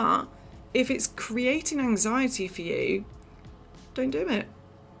 But if it's creating anxiety for you, don't do it.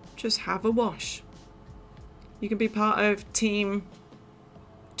 Just have a wash. You can be part of team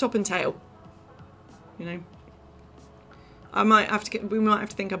top and tail, you know. We might have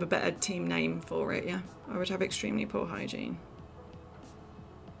to think up a better team name for it. Yeah, I would have extremely poor hygiene.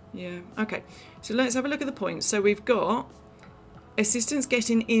 Yeah, okay, so let's have a look at the points. So we've got assistance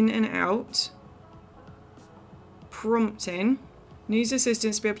getting in and out, prompting, needs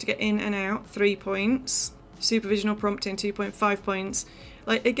assistance to be able to get in and out, 3 points, supervisional prompting, 2.5 points.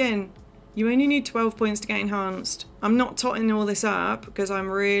 Like, again, you only need 12 points to get enhanced. I'm not totting all this up because I'm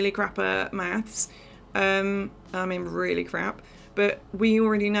really crap at maths. I mean, really crap. But we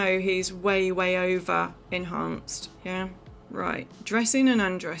already know he's way over enhanced. Yeah, right. Dressing and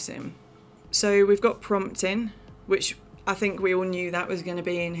undressing. So we've got prompting, which I think we all knew that was going to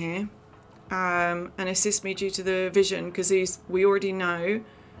be in here. And assist me due to the vision, because we already know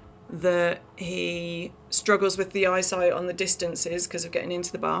that he struggles with the eyesight on the distances because of getting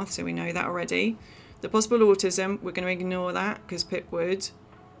into the bath, so we know that already. The possible autism, we're going to ignore that because Pip would.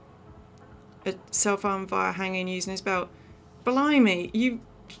 A self-harm via hanging using his belt. Blimey,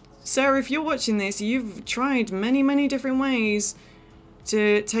 Sarah, if you're watching this, you've tried many different ways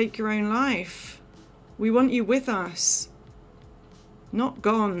to take your own life. We want you with us, not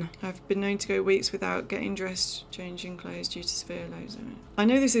gone. I've been known to go weeks without getting dressed, changing clothes due to severe lows of it. I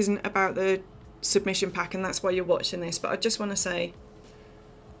know this isn't about the submission pack and that's why you're watching this, but I just want to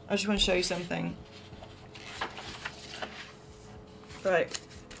show you something. Right,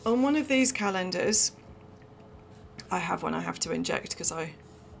 on one of these calendars, I have one I have to inject because I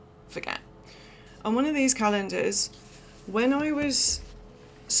forget. On one of these calendars, when I was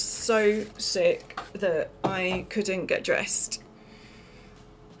so sick that I couldn't get dressed,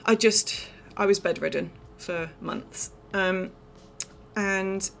 I was bedridden for months,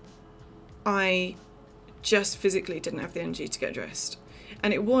 and I just physically didn't have the energy to get dressed,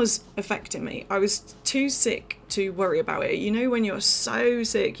 and it was affecting me. I was too sick to worry about it. You know, when you're so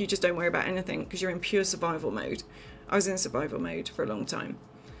sick, you just don't worry about anything because you're in pure survival mode. I was in survival mode for a long time.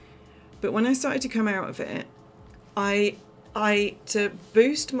 But when I started to come out of it, to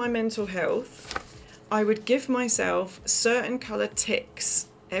boost my mental health, I would give myself certain colour ticks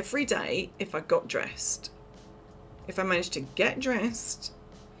every day if I got dressed. If I managed to get dressed,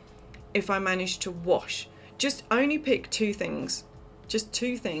 if I managed to wash. Just only pick 2 things. Just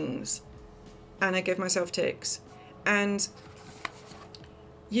 2 things. And I give myself ticks. And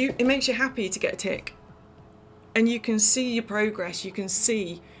it makes you happy to get a tick. And you can see your progress. You can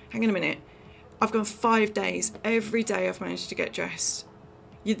see, hang on a minute, I've gone 5 days. Every day I've managed to get dressed.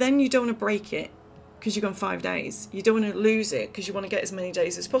 Then you don't want to break it because you've gone 5 days. You don't want to lose it because you want to get as many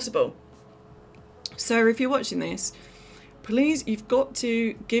days as possible. So if you're watching this, please, you've got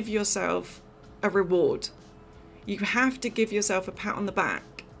to give yourself a reward. You have to give yourself a pat on the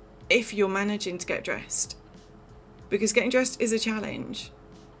back if you're managing to get dressed. Because getting dressed is a challenge.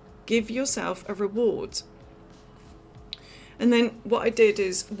 Give yourself a reward. And then what I did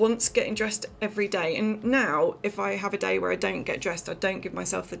is, once getting dressed every day, and now if I have a day where I don't get dressed, I don't give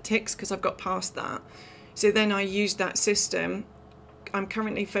myself the ticks because I've got past that. So then I use that system. I'm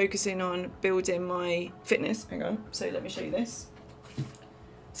currently focusing on building my fitness. Hang on, so let me show you this.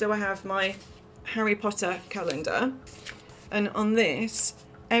 So I have my Harry Potter calendar, and on this,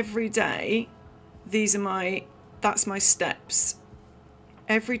 every day, that's my steps.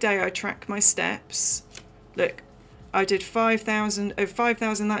 Every day I track my steps. Look, I did 5,000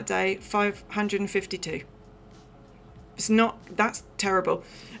 that day, 552. That's terrible.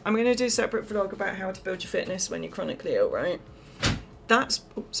 I'm going to do a separate vlog about how to build your fitness when you're chronically ill, right?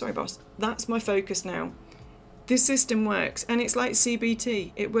 Sorry boss, that's my focus now. This system works, and it's like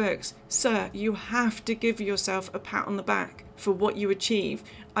CBT. It works. Sir, you have to give yourself a pat on the back for what you achieve.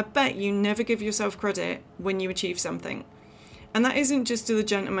 I bet you never give yourself credit when you achieve something. And that isn't just to the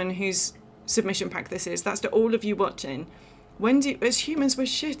gentleman whose submission pack this is. That's to all of you watching. Wendy, as humans, we're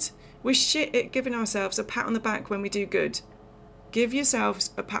shit. We're shit at giving ourselves a pat on the back when we do good. Give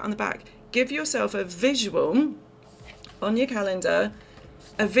yourselves a pat on the back. Give yourself a visual on your calendar.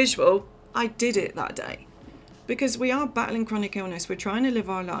 A visual, I did it that day. Because we are battling chronic illness. We're trying to live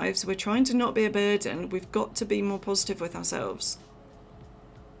our lives. We're trying to not be a burden. We've got to be more positive with ourselves.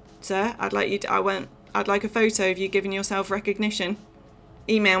 Sir, I'd like a photo of you giving yourself recognition.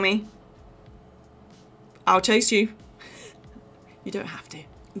 Email me. I'll chase you. You don't have to.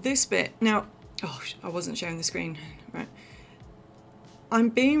 This bit, now, oh, I wasn't sharing the screen, right? I'm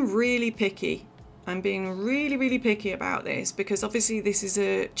being really picky. I'm being really, really picky about this because obviously this is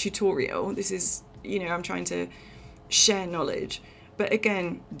a tutorial. This is, you know, I'm trying to share knowledge. But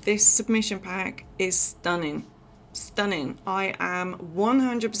again, this submission pack is stunning. Stunning. I am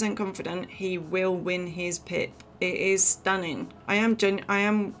 100% confident he will win his PIP. It is stunning. I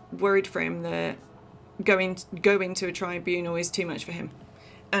am worried for him that going to a tribunal is too much for him.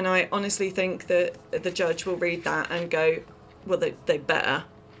 And I honestly think that the judge will read that and go, well, they better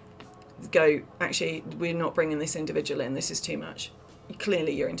go, actually, we're not bringing this individual in. This is too much.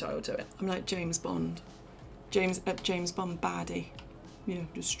 Clearly, you're entitled to it. I'm like James Bond. James Bond baddie. Yeah,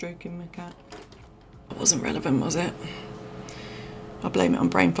 just stroking my cat. It wasn't relevant, was it? I'll blame it on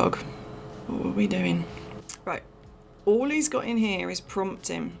brain fog. What were we doing? Right. All he's got in here is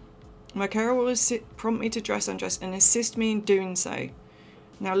prompting. My carer will prompt me to dress, undress, and assist me in doing so.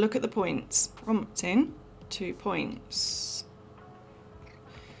 Now look at the points. Prompting, 2 points.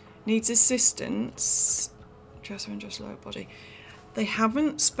 Needs assistance, dress or undress lower body. They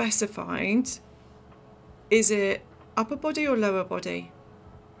haven't specified, is it upper body or lower body?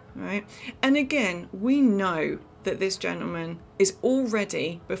 Right? And again, we know that this gentleman is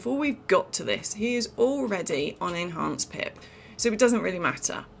already, before we've got to this, he is already on enhanced PIP. So it doesn't really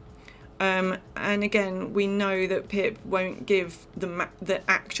matter. And again, we know that PIP won't give the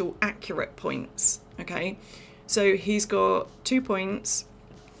actual accurate points, okay? So he's got 2 points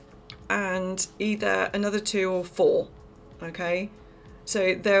and either another 2 or 4, okay?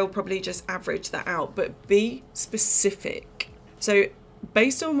 So they'll probably just average that out, but be specific. So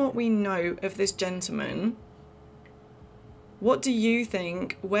based on what we know of this gentleman, what do you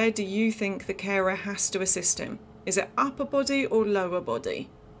think, where do you think the carer has to assist him? Is it upper body or lower body?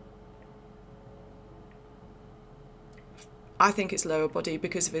 I think it's lower body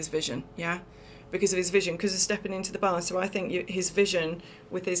because of his vision, yeah? Because of his vision, because of stepping into the bar. So I think his vision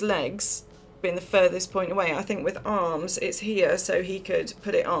with his legs being the furthest point away. I think with arms, it's here, so he could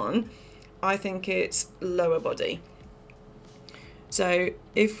put it on. I think it's lower body. So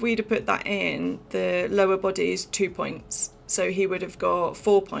if we'd have put that in, the lower body is 2 points. So he would have got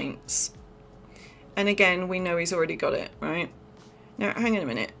 4 points. And again, we know he's already got it, right? Now, hang on a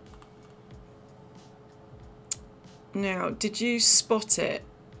minute. Now, did you spot it?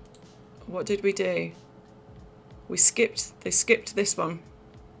 What did we do? They skipped this one.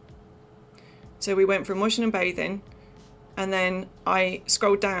 So we went from washing and bathing, and then I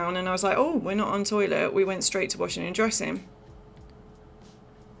scrolled down and I was like, oh, we're not on toilet. We went straight to washing and dressing.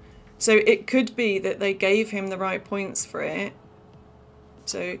 So it could be that they gave him the right points for it.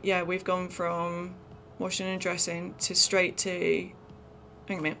 So yeah, we've gone from washing and dressing to straight to,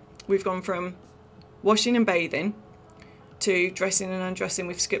 hang on a minute. We've gone from washing and bathing to dressing and undressing.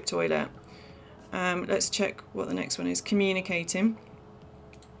 We've skipped toilet. Let's check what the next one is. Communicating.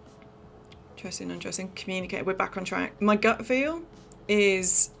 Dressing, undressing, communicate. We're back on track. My gut feel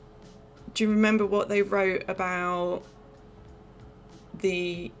is, do you remember what they wrote about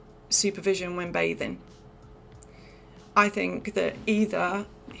the supervision when bathing? I think that either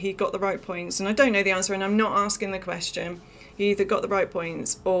he got the right points, and I don't know the answer, and I'm not asking the question. He either got the right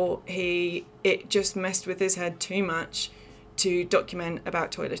points or it just messed with his head too much to document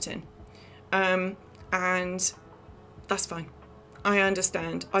about toileting. And that's fine. I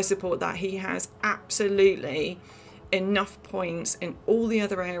understand. I support that. He has absolutely enough points in all the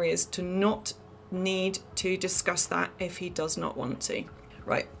other areas to not need to discuss that if he does not want to.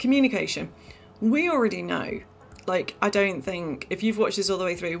 Right, communication. We already know. Like, I don't think, if you've watched this all the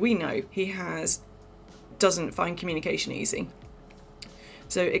way through, we know he doesn't find communication easy.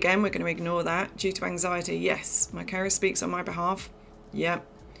 So again, we're going to ignore that. Due to anxiety, yes. My carer speaks on my behalf. Yep.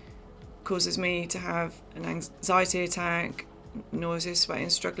 Causes me to have an anxiety attack, nausea, sweating,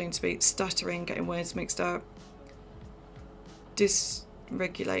 struggling to speak, stuttering, getting words mixed up.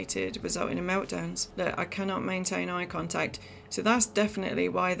 regulated, resulting in meltdowns. Look, I cannot maintain eye contact. So that's definitely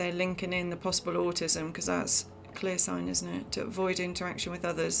why they're linking in the possible autism, because that's a clear sign, isn't it? To avoid interaction with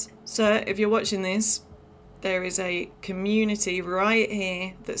others. So if you're watching this, there is a community right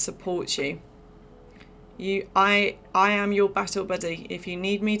here that supports you. I am your battle buddy. If you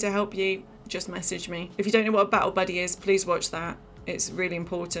need me to help you, just message me. If you don't know what a battle buddy is, please watch that. It's really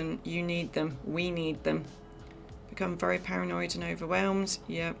important. You need them. We need them. Become very paranoid and overwhelmed.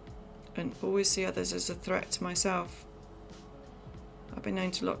 Yep. And always see others as a threat to myself. I've been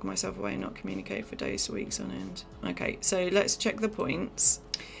known to lock myself away and not communicate for days to weeks on end. Okay, so let's check the points.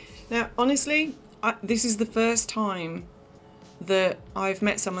 Now, honestly, this is the first time that I've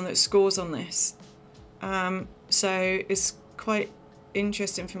met someone that scores on this. So it's quite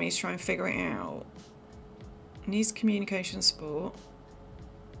interesting for me to try and figure it out. Needs communication support.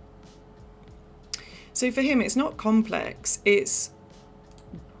 So for him, it's not complex, it's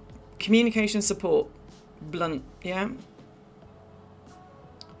communication support, blunt, yeah?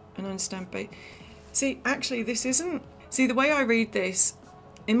 And understand, see, actually this isn't, see the way I read this,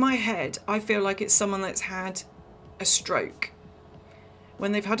 in my head, I feel like it's someone that's had a stroke.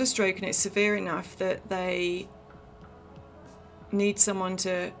 When they've had a stroke and it's severe enough that they need someone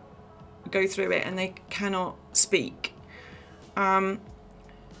to go through it and they cannot speak.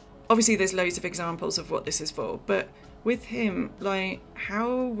 Obviously there's loads of examples of what this is for, but with him, like,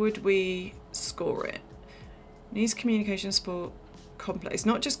 how would we score it? Needs communication support, complex. It's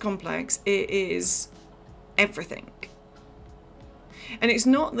not just complex, it is everything. And it's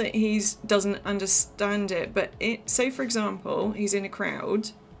not that he doesn't understand it, but say for example, he's in a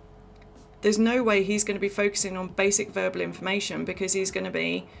crowd, there's no way he's going to be focusing on basic verbal information, because he's going to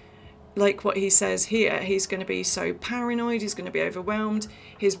be, like what he says here, he's going to be so paranoid, he's going to be overwhelmed,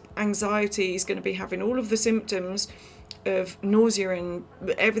 his anxiety, he's going to be having all of the symptoms of nausea and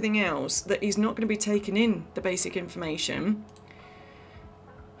everything else, that he's not going to be taking in the basic information.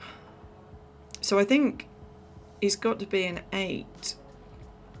 So I think he's got to be an 8,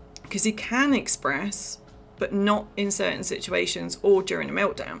 because he can express, but not in certain situations or during a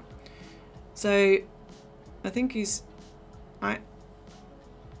meltdown. So I think he's, I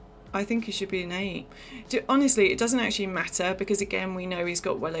think he should be an 8. Honestly, it doesn't actually matter, because again, we know he's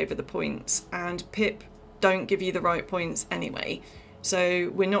got well over the points, and PIP don't give you the right points anyway. So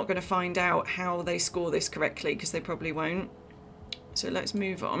we're not going to find out how they score this correctly, because they probably won't. So let's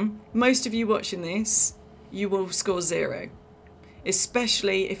move on. Most of you watching this, you will score 0,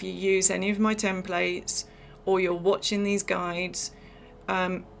 especially if you use any of my templates or you're watching these guides.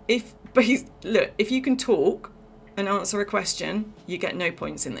 If you can talk and answer a question, you get no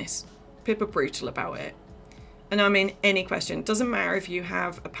points in this. PIP are brutal about it. And I mean any question. Doesn't matter if you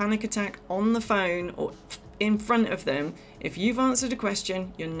have a panic attack on the phone or in front of them. If you've answered a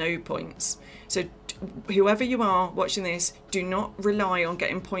question, you're no points. So whoever you are watching this, do not rely on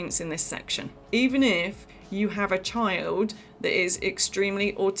getting points in this section. Even if you have a child that is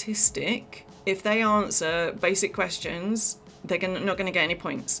extremely autistic, if they answer basic questions, they're not going to get any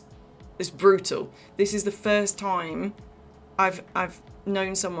points. It's brutal. This is the first time I've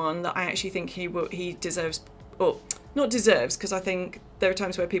known someone that I actually think he deserves, or not deserves, because I think there are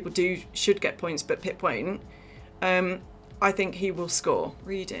times where people should get points, but PIP won't. I think he will score.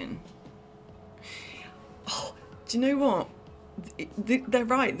 Reading. Oh, do you know what? They're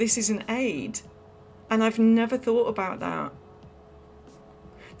right. This is an aid, and I've never thought about that.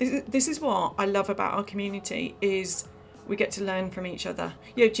 This is what I love about our community, is we get to learn from each other.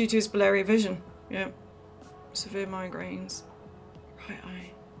 Yeah, due to his blurry vision. Yeah. Severe migraines. Right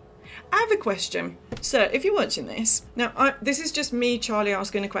eye. I have a question. So, if you're watching this, now this is just me, Charlie,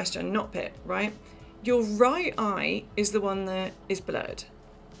 asking a question, not PIP, right? Your right eye is the one that is blurred,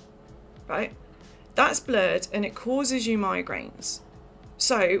 right? That's blurred and it causes you migraines.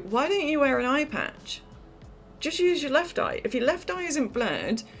 So, why don't you wear an eye patch? Just use your left eye. If your left eye isn't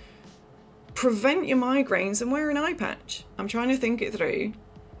blurred, prevent your migraines and wear an eye patch. I'm trying to think it through.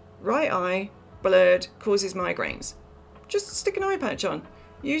 Right eye, blurred, causes migraines. Just stick an eye patch on.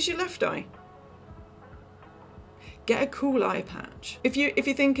 Use your left eye. Get a cool eye patch. If you're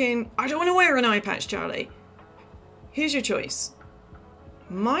thinking, I don't want to wear an eye patch, Charlie, here's your choice.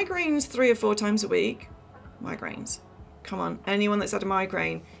 Migraines 3 or 4 times a week. Migraines. Come on, anyone that's had a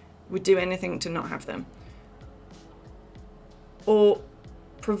migraine would do anything to not have them. Or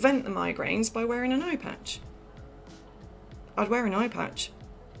prevent the migraines by wearing an eye patch. I'd wear an eye patch.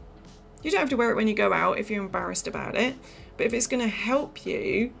 You don't have to wear it when you go out if you're embarrassed about it, but if it's going to help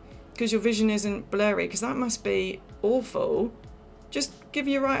you because your vision isn't blurry, because that must be awful, just give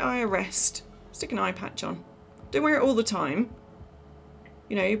your right eye a rest. Stick an eye patch on. Don't wear it all the time.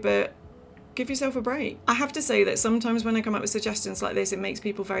 you know, but give yourself a break. I have to say that sometimes when I come up with suggestions like this, it makes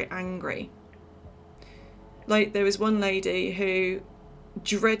people very angry. Like, there was one lady who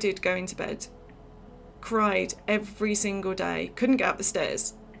dreaded going to bed, cried every single day, couldn't get up the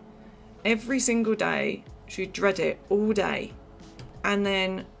stairs. Every single day, she'd dread it all day. And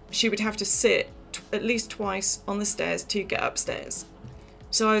then she would have to sit at least twice on the stairs to get upstairs.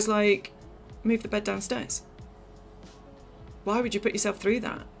 So I was like, move the bed downstairs. Why would you put yourself through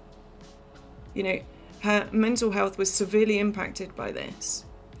that? You know, her mental health was severely impacted by this.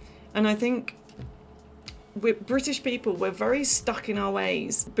 And I think British people, we're very stuck in our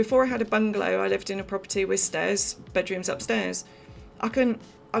ways. Before I had a bungalow, I lived in a property with stairs, bedrooms upstairs.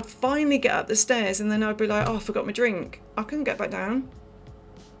 I'd finally get up the stairs and then I'd be like, oh, I forgot my drink. I couldn't get back down.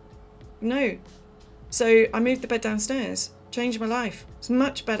 No. So I moved the bed downstairs, changed my life. It's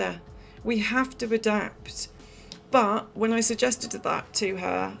much better. We have to adapt. But when I suggested that to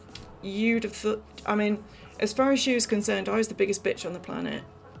her, you'd have thought, I mean, as far as she was concerned, I was the biggest bitch on the planet.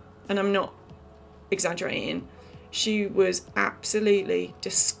 And I'm not exaggerating. She was absolutely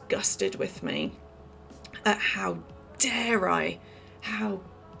disgusted with me at how dare I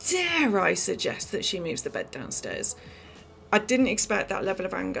suggest that she moves the bed downstairs. I didn't expect that level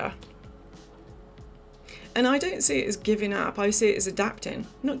of anger. And I don't see it as giving up, I see it as adapting.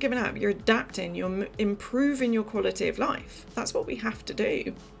 Not giving up, you're adapting, you're improving your quality of life. That's what we have to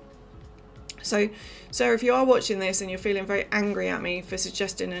do. So, Sarah, if you are watching this and you're feeling very angry at me for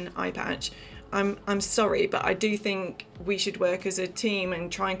suggesting an eye patch, I'm sorry, but I do think we should work as a team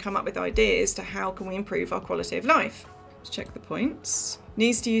and try and come up with ideas to how can we improve our quality of life. Let's check the points.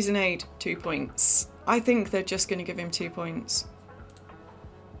 Needs to use an aid, 2 points. I think they're just going to give him 2 points.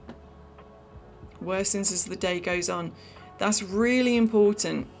 Worsens as the day goes on. That's really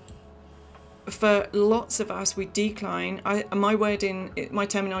important. For lots of us, we decline. My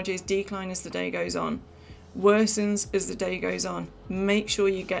terminology is decline as the day goes on. Worsens as the day goes on. Make sure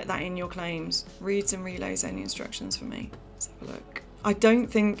you get that in your claims. Reads and relays any instructions for me. Let's have a look. I don't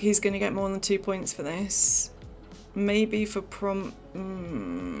think he's going to get more than 2 points for this. Maybe for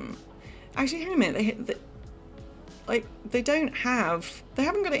Actually, hang a minute. They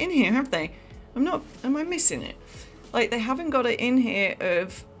haven't got it in here, have they? Am I missing it? Like, they haven't got it in here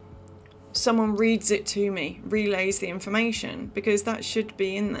of someone reads it to me, relays the information, because that should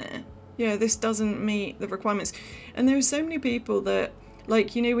be in there. Yeah, this doesn't meet the requirements. And there are so many people that,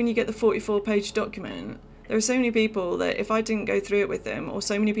 like, you know, when you get the 44-page document, there are so many people that if I didn't go through it with them, or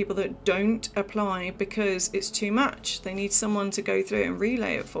so many people that don't apply because it's too much, they need someone to go through it and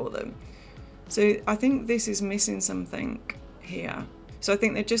relay it for them. So I think this is missing something here. So I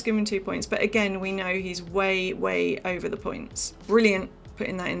think they're just given 2 points. But again, we know he's way, way over the points. Brilliant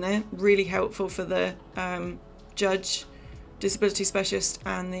putting that in there. Really helpful for the judge, disability specialist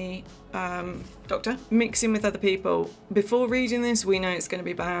and the doctor. Mixing with other people. Before reading this, we know it's going to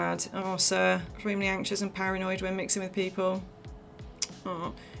be bad. Oh, sir. Extremely anxious and paranoid when mixing with people.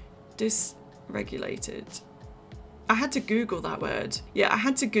 Oh, dysregulated. I had to Google that word. Yeah, I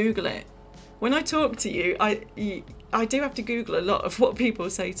had to Google it. When I talk to you, I do have to Google a lot of what people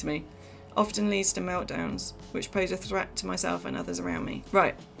say to me. Often leads to meltdowns, which pose a threat to myself and others around me.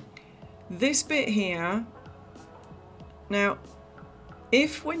 Right, this bit here. Now,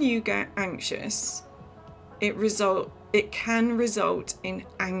 if when you get anxious, it can result in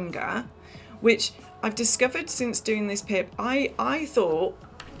anger, which I've discovered since doing this PIP. I thought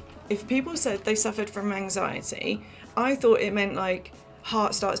if people said they suffered from anxiety, I thought it meant like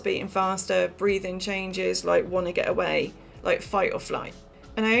heart starts beating faster, breathing changes, like want to get away, like fight or flight.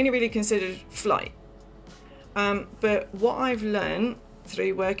 And I only really considered flight. But what I've learned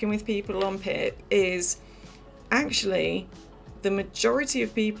through working with people on PIP is actually the majority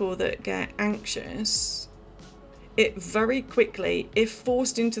of people that get anxious, it very quickly, if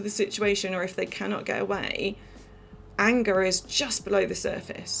forced into the situation or if they cannot get away, anger is just below the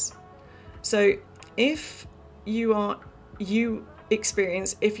surface. So if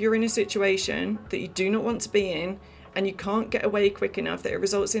if you're in a situation that you do not want to be in and you can't get away quick enough, that it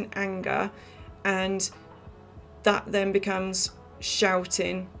results in anger, and that then becomes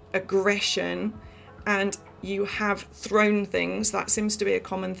shouting, aggression, and you have thrown things, that seems to be a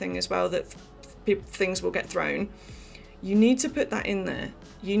common thing as well, that things will get thrown. You need to put that in there.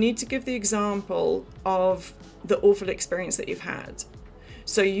 You need to give the example of the awful experience that you've had,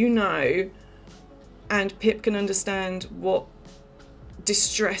 so you know, and PIP can understand what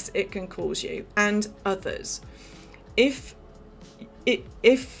distress it can cause you and others. If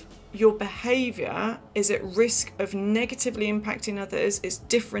your behaviour is at risk of negatively impacting others, it's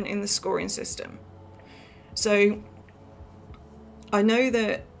different in the scoring system. So I know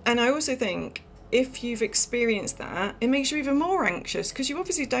that, and I also think if you've experienced that, it makes you even more anxious because you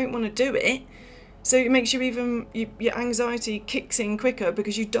obviously don't want to do it. So it makes you even, your anxiety kicks in quicker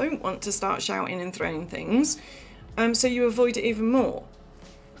because you don't want to start shouting and throwing things. So you avoid it even more.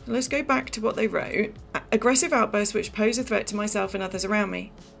 Let's go back to what they wrote. Aggressive outbursts which pose a threat to myself and others around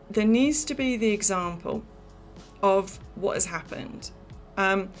me. There needs to be the example of what has happened.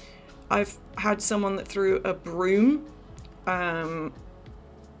 I've had someone that threw a broom, someone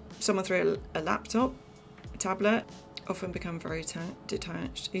threw a laptop, a tablet, often become very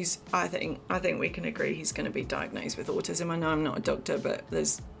detached. I think we can agree he's going to be diagnosed with autism. I know I'm not a doctor, but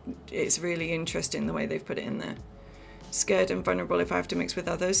it's really interesting the way they've put it in there. Scared and vulnerable if I have to mix with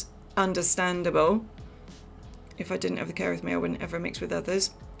others. Understandable. If I didn't have the care with me, I wouldn't ever mix with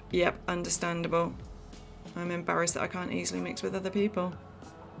others. Yep, understandable. I'm embarrassed that I can't easily mix with other people.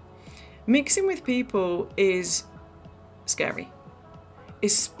 Mixing with people is scary,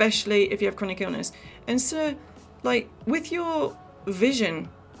 especially if you have chronic illness. And so, like, with your vision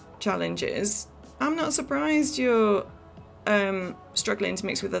challenges, I'm not surprised you're struggling to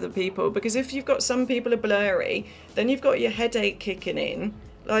mix with other people, because if you've got some people are blurry, then you've got your headache kicking in,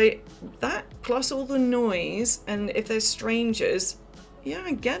 like that, plus all the noise, and if there's strangers, yeah,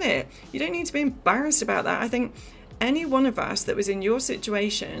 I get it. You don't need to be embarrassed about that. I think any one of us that was in your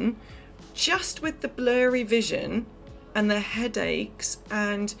situation, just with the blurry vision and the headaches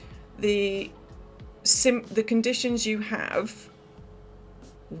and the conditions you have,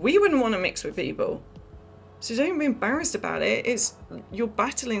 we wouldn't want to mix with people. So don't be embarrassed about it. You're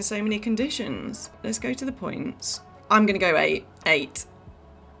battling so many conditions. Let's go to the points. I'm going to go 8. 8.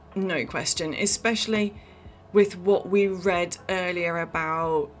 No question. Especially with what we read earlier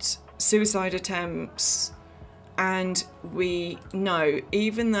about suicide attempts. And we know,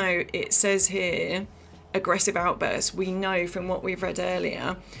 even though it says here, aggressive outbursts, we know from what we've read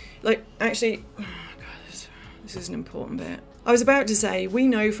earlier. Like, actually, oh God, this is an important bit. I was about to say, we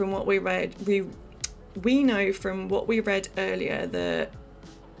know from what we read, we know from what we read earlier that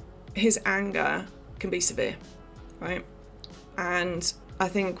his anger can be severe, right? And I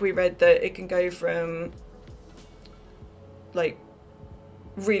think we read that it can go from like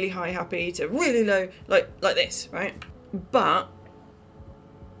really high happy to really low, like this, right? But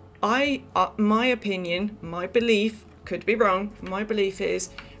my opinion, my belief, could be wrong, my belief is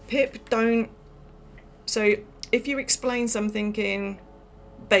PIP don't, so if you explain something in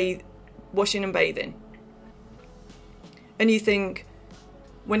washing and bathing, and you think,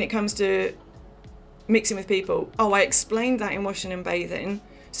 when it comes to mixing with people, oh, I explained that in washing and bathing,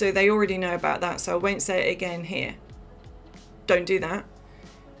 so they already know about that, so I won't say it again here. Don't do that,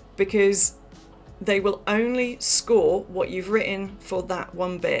 because they will only score what you've written for that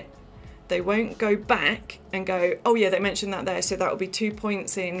one bit. They won't go back and go, oh yeah, they mentioned that there, so that will be 2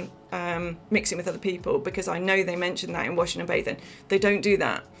 points in mixing with other people, because I know they mentioned that in washing and bathing. They don't do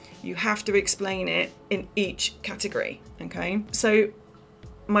that. You have to explain it in each category, okay? So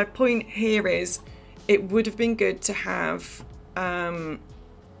my point here is, it would have been good to have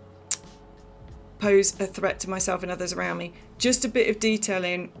pose a threat to myself and others around me. Just a bit of detail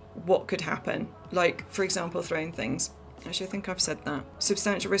in what could happen. Like, for example, throwing things. Actually, I think I've said that.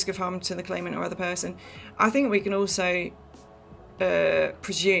 Substantial risk of harm to the claimant or other person. I think we can also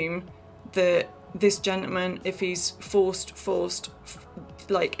presume that this gentleman, if he's forced,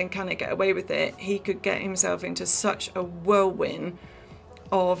 like, and cannot get away with it, he could get himself into such a whirlwind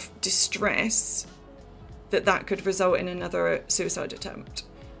of distress that could result in another suicide attempt.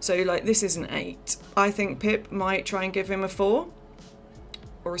 So, like, this is an 8. I think PIP might try and give him a 4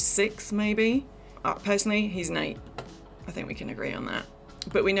 or a 6, maybe. Personally, he's an 8. I think we can agree on that.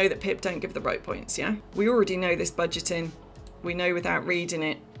 But we know that PIP don't give the right points, yeah? We already know this budgeting. We know without reading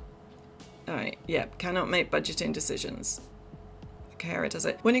it. All right, yeah, cannot make budgeting decisions. Carer does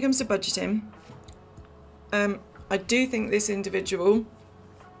it. When it comes to budgeting, I do think this individual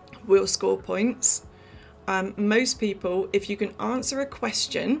will score points. Most people, if you can answer a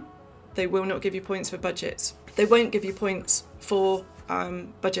question, they will not give you points for budgets. They won't give you points for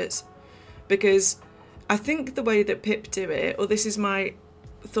budgets, because I think the way that PIP do it, or this is my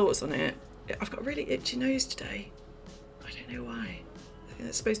thoughts on it, I've got a really itchy nose today. I don't know why. I think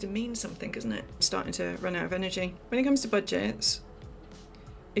that's supposed to mean something, isn't it? I'm starting to run out of energy. When it comes to budgets,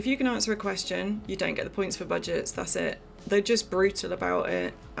 if you can answer a question, you don't get the points for budgets, that's it. They're just brutal about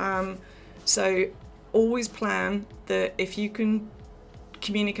it. So always plan that if you can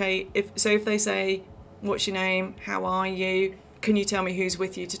communicate, if they say, what's your name, how are you, can you tell me who's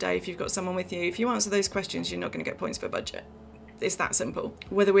with you today, if you've got someone with you, if you answer those questions, you're not going to get points for budget. It's that simple.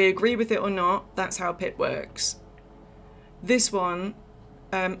 Whether we agree with it or not, that's how PIP works. This one,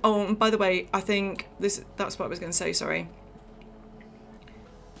 oh, and by the way, I think that's what I was going to say, sorry.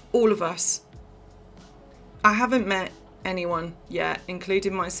 All of us, I haven't met anyone yet,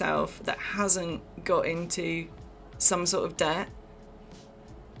 including myself, that hasn't got into some sort of debt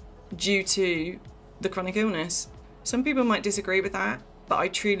due to the chronic illness. Some people might disagree with that, but I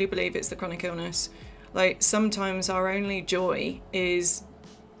truly believe it's the chronic illness. Like, sometimes our only joy is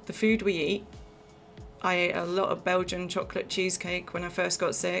the food we eat. I ate a lot of Belgian chocolate cheesecake when I first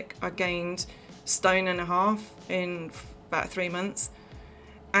got sick. I gained 1.5 stone in about 3 months.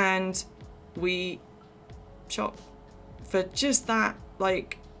 And we shop for just that,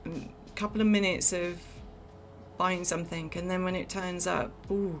 like, couple of minutes of buying something. And then when it turns up,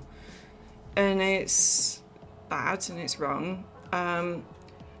 ooh, and it's bad and it's wrong.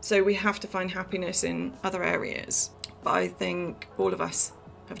 So we have to find happiness in other areas. But I think all of us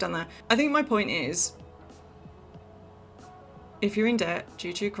have done that. I think my point is, if you're in debt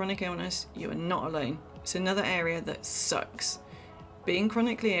due to chronic illness, you are not alone. It's another area that sucks. Being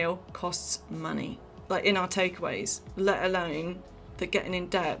chronically ill costs money, like in our takeaways, let alone the getting in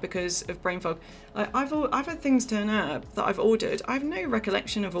debt because of brain fog. Like, I've had things turn up that I've ordered. I have no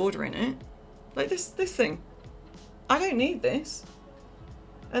recollection of ordering it. Like this thing. I don't need this.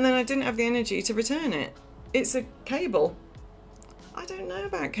 And then I didn't have the energy to return it. It's a cable. I don't know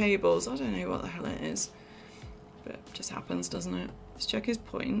about cables. I don't know what the hell it is. But it just happens, doesn't it? Let's check his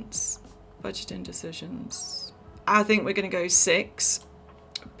points. Budgeting decisions. I think we're going to go 6.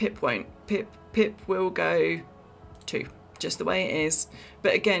 Pip won't. Pip will go 2, just the way it is.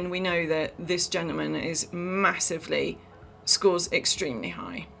 But again, we know that this gentleman is massively, scores extremely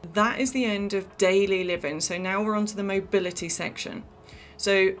high. That is the end of daily living. So now we're on to the mobility section.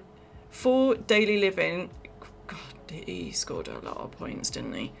 So for daily living, God, he scored a lot of points,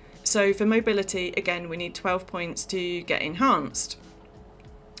 didn't he? So for mobility, again, we need 12 points to get enhanced.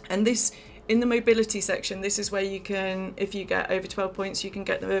 And this, in the mobility section, this is where you can, if you get over 12 points, you can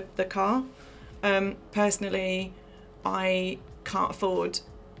get the car. Personally, I can't afford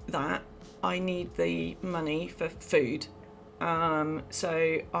that. I need the money for food.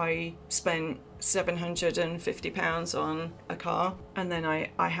 So I spent £750 on a car, and then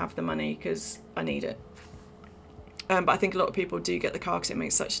I have the money because I need it. But I think a lot of people do get the car because it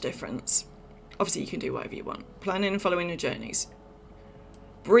makes such a difference. Obviously, you can do whatever you want. Planning and following your journeys.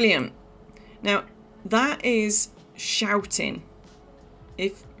 Brilliant. Now, that is shouting.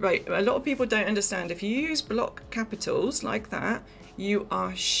 Right, a lot of people don't understand. If you use block capitals like that, you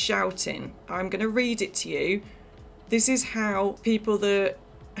are shouting. I'm going to read it to you. This is how people that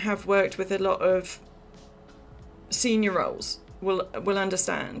have worked with a lot of senior roles will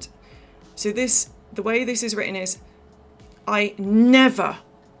understand. So the way this is written is, I never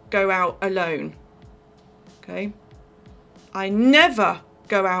go out alone. Okay? I never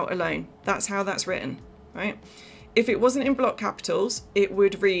go out alone. That's how that's written, right? If it wasn't in block capitals, it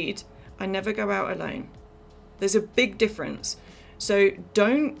would read, I never go out alone. There's a big difference. So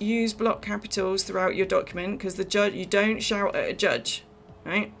don't use block capitals throughout your document, because you don't shout at a judge,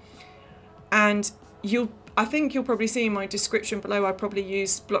 right? And I think you'll probably see in my description below, I probably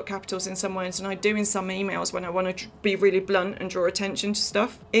use block capitals in some words, and I do in some emails when I want to be really blunt and draw attention to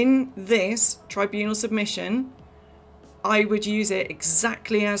stuff. In this tribunal submission, I would use it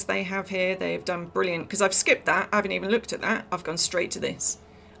exactly as they have here. They have done brilliant, because I've skipped that. I haven't even looked at that. I've gone straight to this.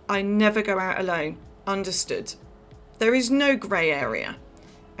 I never go out alone. Understood. There is no grey area.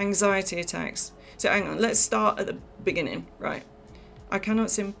 Anxiety attacks. So hang on, let's start at the beginning. Right. I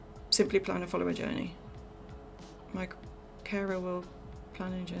cannot simply plan and follow a journey. My carer will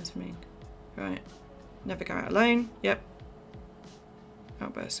plan and journey for me. Right. Never go out alone. Yep.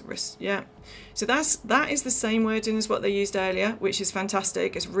 Outbursts of risk. Yeah. So that is the same wording as what they used earlier, which is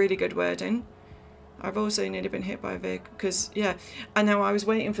fantastic. It's really good wording. I've also nearly been hit by a vehicle, because, yeah. And now I was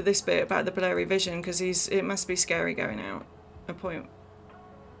waiting for this bit about the blurry vision, because it must be scary going out. A point.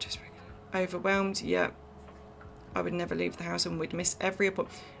 Just overwhelmed. Yeah. I would never leave the house and would miss every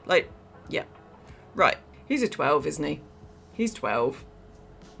appointment. Like, yeah. Right. He's a 12, isn't he? He's 12.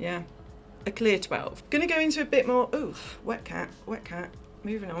 Yeah. A clear 12. Gonna go into a bit more. Ooh, wet cat.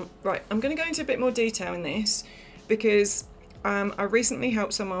 Moving on. Right, I'm going to go into a bit more detail in this, because I recently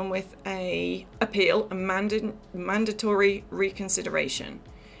helped someone with a mandatory reconsideration,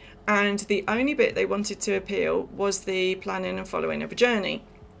 and the only bit they wanted to appeal was the planning and following of a journey.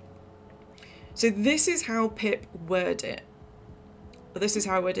 So this is how PIP word it. This is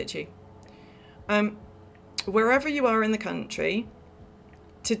how I word it to you. Wherever you are in the country,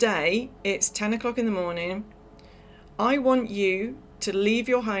 today it's 10 o'clock in the morning. I want you to leave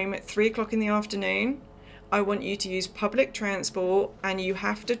your home at 3 o'clock in the afternoon. I want you to use public transport, and you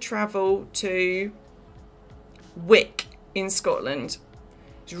have to travel to Wick in Scotland.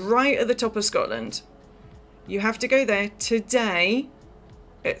 It's right at the top of Scotland. You have to go there today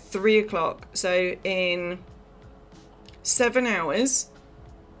at 3 o'clock. So in 7 hours,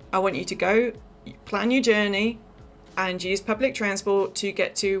 I want you to go, plan your journey, and use public transport to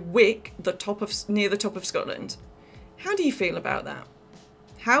get to Wick, near the top of Scotland. How do you feel about that?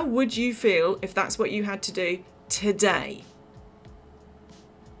 How would you feel if that's what you had to do today?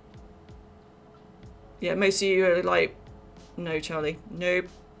 Yeah, most of you are like, no, Charlie, nope,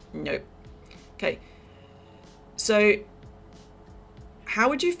 nope. Okay, so how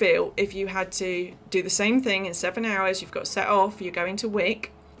would you feel if you had to do the same thing in 7 hours? You've got set off, you're going to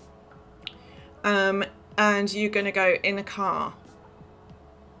Wick, and you're going to go in a car.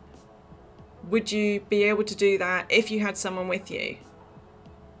 Would you be able to do that if you had someone with you?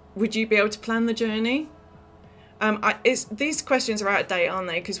 Would you be able to plan the journey? These questions are out of date, aren't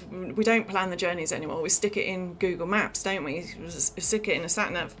they? Because we don't plan the journeys anymore. We stick it in Google Maps, don't we? We stick it in a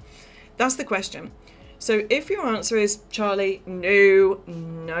sat-nav. That's the question. So if your answer is, Charlie, no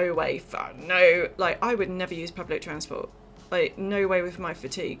way, no, like I would never use public transport. Like, no way with my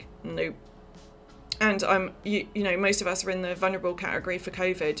fatigue, no. And you know, most of us are in the vulnerable category for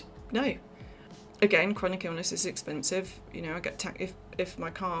COVID. No. Again, chronic illness is expensive. You know, I get if my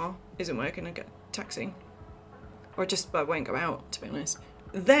car isn't working, I get taxi. Or I won't go out, to be honest.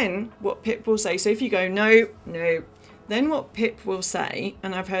 Then what PIP will say, so if you go no, then what PIP will say,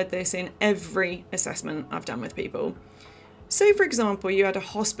 and I've heard this in every assessment I've done with people. Say, for example, you had a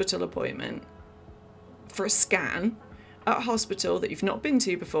hospital appointment for a scan at a hospital that you've not been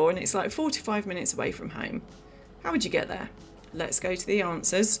to before, and it's like 45 minutes away from home. How would you get there? Let's go to the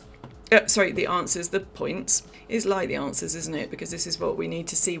answers. The points. It's like the answers, isn't it? Because this is what we need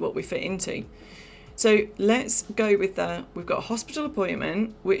to see what we fit into. So let's go with we've got a hospital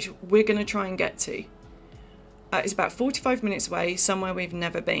appointment, which we're going to try and get to. It's about 45 minutes away, somewhere we've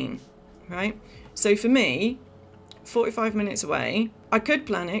never been, right? So for me, 45 minutes away, I could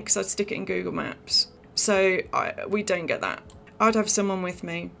plan it because I'd stick it in Google Maps. So we don't get that. I'd have someone with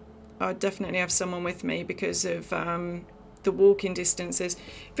me. I'd definitely have someone with me because of the walking distances.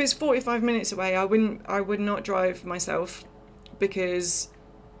 If it's 45 minutes away, I would not drive myself, because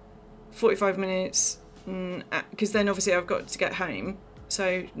 45 minutes, because then obviously I've got to get home.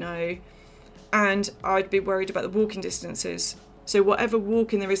 So no. And I'd be worried about the walking distances. So whatever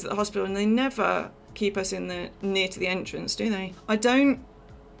walking there is at the hospital, and they never keep us near to the entrance, do they? I don't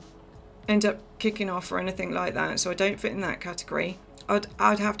end up kicking off or anything like that, so I don't fit in that category. I'd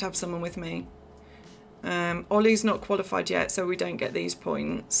have to have someone with me. Ollie's not qualified yet, so we don't get these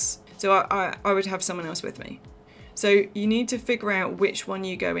points. So I would have someone else with me. So you need to figure out which one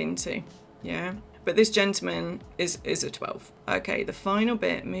you go into, yeah? But this gentleman is a 12. Okay, the final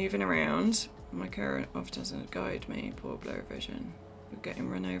bit, moving around. My current off doesn't guide me, poor blur vision. We're getting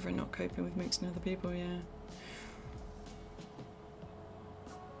run over and not coping with mixing other people, yeah.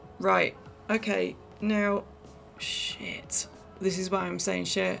 Right, okay, now, shit. This is why I'm saying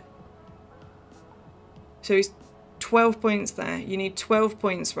shit. So he's 12 points there. You need 12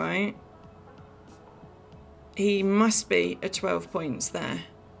 points, right? He must be at 12 points there.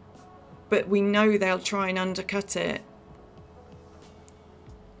 But we know they'll try and undercut it.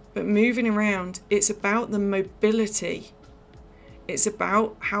 But moving around, it's about the mobility. It's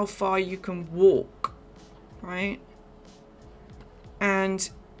about how far you can walk, right? And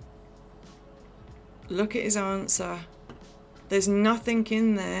look at his answer. There's nothing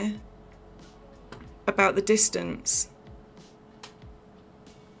in there about the distance.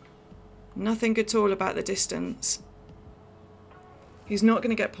 Nothing at all about the distance. He's not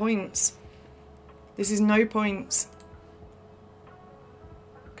going to get points. This is no points.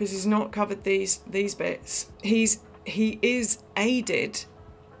 Because he's not covered these bits. He is aided,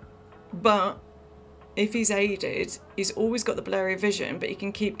 but if he's aided, he's always got the blurry vision, but he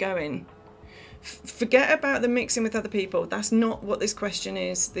can keep going. Forget about the mixing with other people. That's not what this question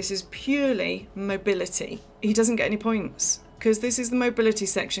is. This is purely mobility. He doesn't get any points because this is the mobility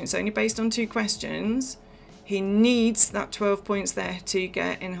section. It's only based on 2 questions. He needs that 12 points there to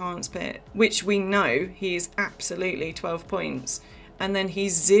get enhanced PIP, which we know he is absolutely 12 points. And then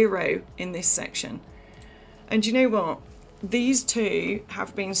he's 0 in this section. And you know what? These 2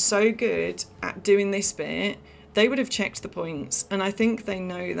 have been so good at doing this bit, they would have checked the points. And I think they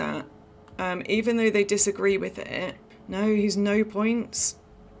know that. Even though they disagree with it, no, he's no points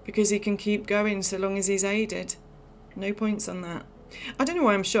because he can keep going so long as he's aided. No points on that. I don't know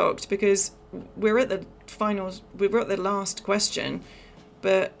why I'm shocked, because we're at the finals, we're at the last question,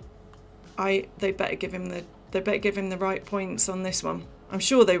 but they better give him the right points on this one. I'm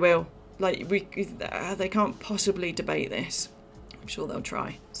sure they will. Like, they can't possibly debate this. I'm sure they'll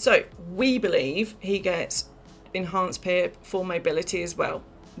try. So we believe he gets enhanced PIP for mobility as well,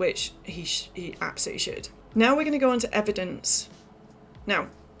 which he absolutely should. Now we're going to go on to evidence. Now,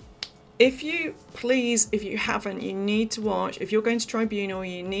 if you haven't, you need to watch, if you're going to tribunal,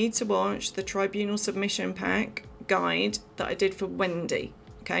 you need to watch the Tribunal Submission Pack guide that I did for Wendy,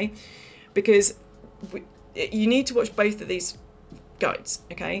 okay? Because you need to watch both of these guides,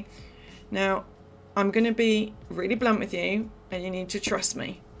 okay? Now, I'm going to be really blunt with you, and you need to trust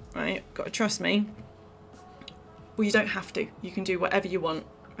me, right? Got to trust me. Well, you don't have to. You can do whatever you want,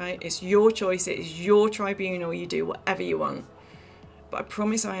 right? It's your choice. It is your tribunal. You do whatever you want. But I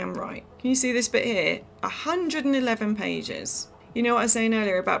promise I am right. Can you see this bit here? 111 pages. You know what I was saying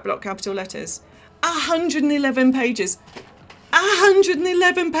earlier about block capital letters? 111 pages.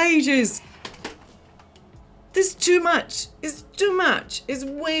 111 pages. There's too much. It's too much. It's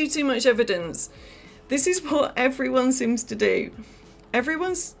way too much evidence. This is what everyone seems to do.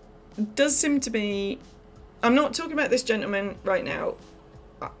 Everyone does seem to be... I'm not talking about this gentleman right now.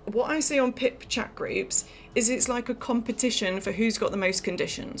 What I see on PIP chat groups is it's like a competition for who's got the most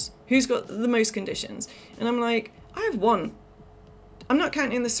conditions. Who's got the most conditions? And I'm like, I have one. I'm not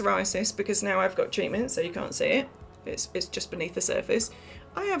counting the psoriasis because now I've got treatment, so you can't see it. It's just beneath the surface.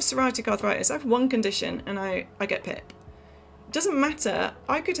 I have psoriatic arthritis. I have one condition and I get PIP. It doesn't matter.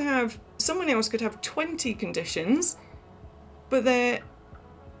 Someone else could have 20 conditions, but their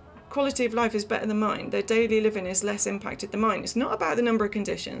quality of life is better than mine. Their daily living is less impacted than mine. It's not about the number of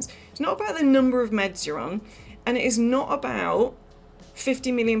conditions. It's not about the number of meds you're on. And it is not about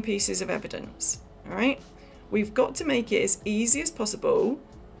 50 million pieces of evidence. All right? We've got to make it as easy as possible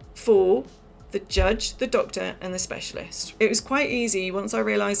for the judge, the doctor, and the specialist. It was quite easy once I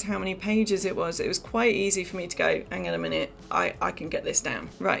realised how many pages it was quite easy for me to go, hang on a minute, I can get this down.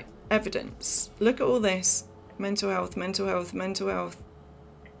 Right, evidence. Look at all this. Mental health, mental health, mental health.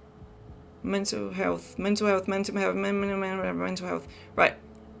 Mental health, mental health, mental health, mental health. Right.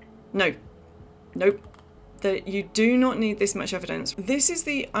 No. Nope. You do not need this much evidence. This is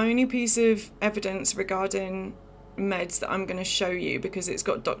the only piece of evidence regarding meds that I'm going to show you because it's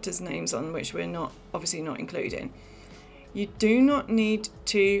got doctors' names on, which we're obviously not including. You do not need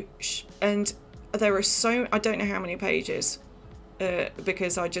to, and there are I don't know how many pages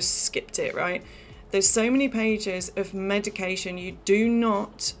because I just skipped it, right? There's so many pages of medication. You do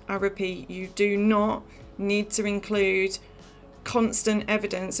not, I repeat, you do not need to include constant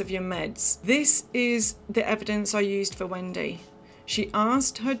evidence of your meds. This is the evidence I used for Wendy. She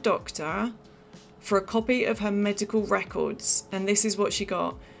asked her doctor for a copy of her medical records, and this is what she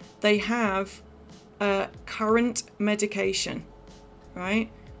got. They have current medication,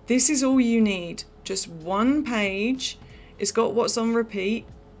 right? This is all you need. Just one page. It's got what's on repeat.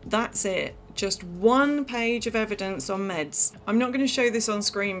 That's it. Just one page of evidence on meds. I'm not going to show this on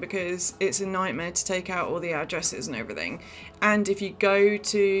screen because it's a nightmare to take out all the addresses and everything. And if you go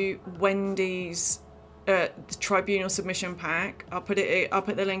to Wendy's the Tribunal Submission Pack, I'll put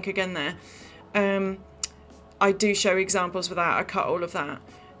the link again there. I do show examples with that. I cut all of that.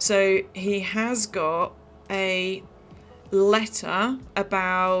 So he has got a letter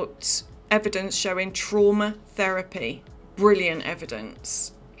about evidence showing trauma therapy. Brilliant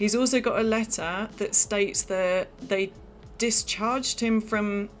evidence. He's also got a letter that states that they discharged him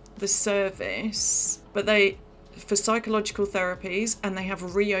from the service, but for psychological therapies, and they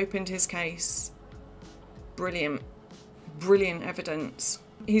have reopened his case. Brilliant. Brilliant evidence.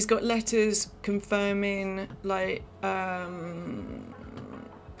 He's got letters confirming, like,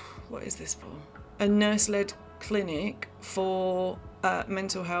 what is this for? A nurse-led clinic for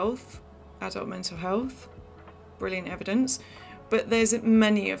mental health, adult mental health. Brilliant evidence. But there's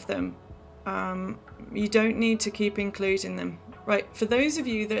many of them. You don't need to keep including them. Right, for those of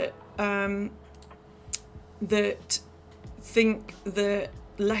you that that think that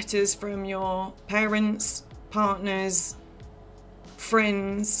letters from your parents, partners,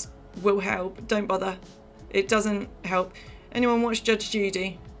 friends will help, don't bother. It doesn't help. Anyone watch Judge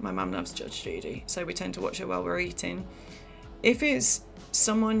Judy? My mum loves Judge Judy, so we tend to watch her while we're eating. If it's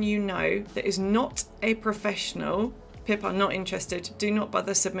someone you know that is not a professional, PIP are not interested, do not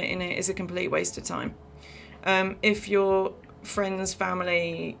bother submitting it. It's a complete waste of time. If your friends,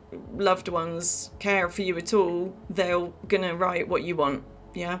 family, loved ones care for you at all, they're gonna write what you want.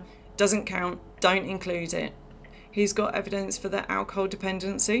 Yeah, doesn't count, don't include it. He's got evidence for the alcohol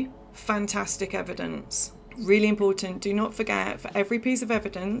dependency. Fantastic evidence. Really important. Do not forget, for every piece of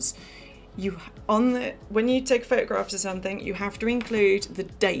evidence, when you take photographs of something, you have to include the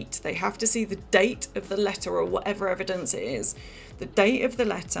date. They have to see the date of the letter or whatever evidence it is, the date of the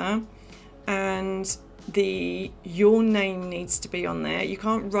letter, and your name needs to be on there. You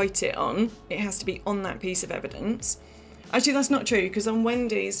can't write it on, it has to be on that piece of evidence. Actually, that's not true, because on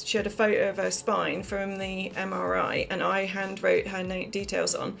Wendy's, she had a photo of her spine from the MRI and I hand wrote her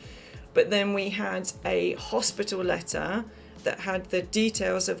details on. But then we had a hospital letter that had the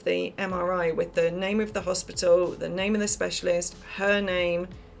details of the MRI with the name of the hospital, the name of the specialist, her name,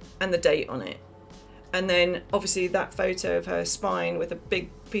 and the date on it. And then obviously that photo of her spine with a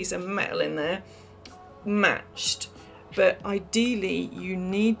big piece of metal in there matched. But ideally, you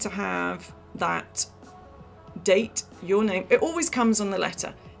need to have that date, your name. It always comes on the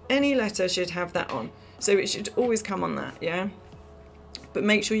letter. Any letter should have that on. So it should always come on that, yeah? But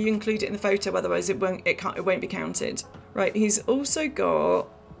make sure you include it in the photo, otherwise it won't be counted. Right, he's also got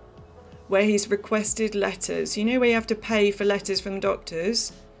where he's requested letters. You know where you have to pay for letters from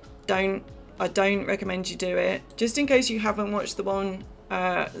doctors? I don't recommend you do it. Just in case you haven't watched the one,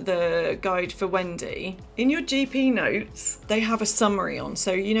 the guide for Wendy. In your GP notes, they have a summary on.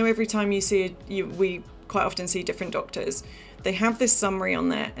 So you know every time you see we quite often see different doctors. They have this summary on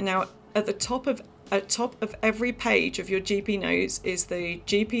there. And now at the top of every page of your GP notes is the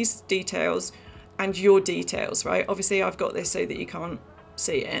GP's details and your details, right? Obviously I've got this so that you can't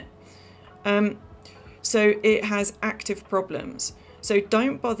see it. So it has active problems. So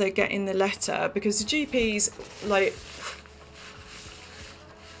don't bother getting the letter, because the GPs, like,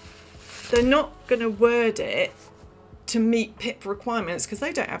 they're not going to word it to meet PIP requirements, because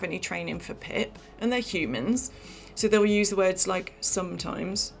they don't have any training for PIP and they're humans. So they'll use the words like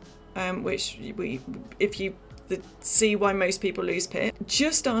sometimes, which if you see why most people lose PIP,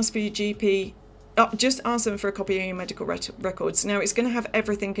 just ask for your GP. Just ask them for a copy of your medical records. Now it's going to have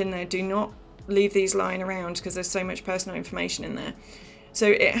everything in there. Do not leave these lying around, because there's so much personal information in there. So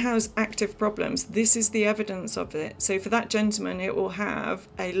it has active problems. This is the evidence of it. So for that gentleman, it will have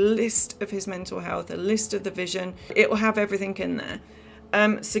a list of his mental health, a list of the vision. It will have everything in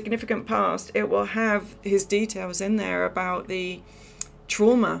there. Significant past, it will have his details in there about the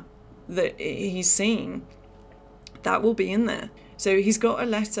trauma that he's seen. That will be in there. So he's got a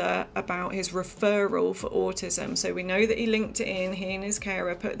letter about his referral for autism. So we know that he linked it in, he and his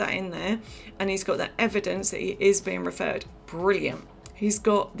carer put that in there, and he's got that evidence that he is being referred. Brilliant. He's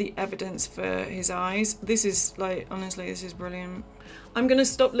got the evidence for his eyes. This is, like, honestly, this is brilliant. I'm going to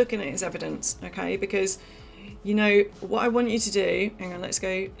stop looking at his evidence, okay? Because, you know, what I want you to do, hang on,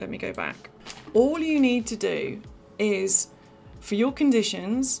 let me go back. All you need to do is, for your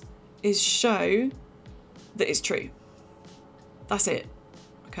conditions, is show that it's true. That's it,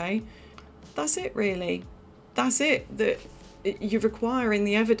 okay? That's it, really. That's it that you require in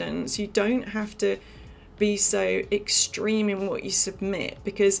the evidence. You don't have to be so extreme in what you submit,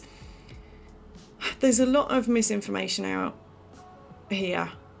 because there's a lot of misinformation out here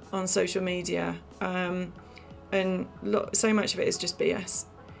on social media, and so much of it is just BS.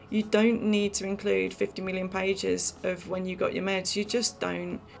 You don't need to include 50 million pages of when you got your meds. You just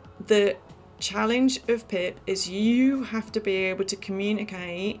don't. The challenge of PIP is you have to be able to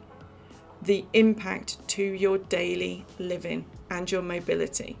communicate the impact to your daily living and your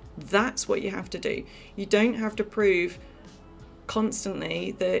mobility. That's what you have to do. You don't have to prove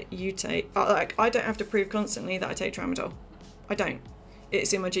constantly that you take, like, I don't have to prove constantly that I take tramadol. I don't.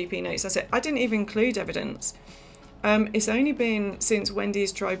 It's in my GP notes. That's it. I didn't even include evidence. It's only been since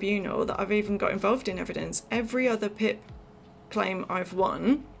Wendy's tribunal that I've even got involved in evidence. Every other PIP claim I've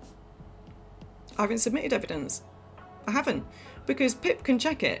won, I haven't submitted evidence. I haven't, because PIP can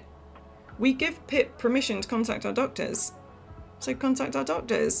check it. We give PIP permission to contact our doctors. So contact our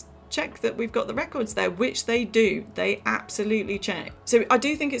doctors. Check that we've got the records there, which they do. They absolutely check. So I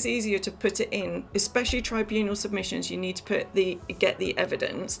do think it's easier to put it in, especially tribunal submissions. You need to get the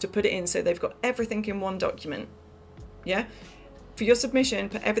evidence to put it in so they've got everything in one document. Yeah? For your submission,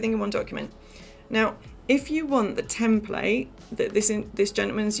 put everything in one document. Now, if you want the template that this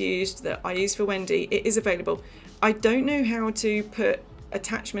gentleman's used, that I use for Wendy, it is available. I don't know how to put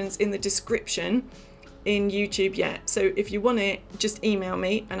attachments in the description in YouTube yet. So if you want it, just email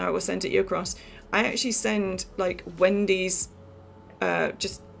me and I will send it you across. I actually send, like, Wendy's,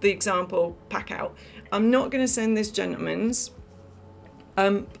 just the example pack out. I'm not going to send this gentleman's.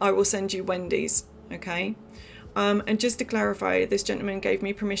 I will send you Wendy's, okay? And just to clarify, this gentleman gave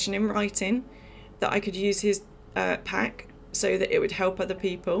me permission in writing that I could use his pack so that it would help other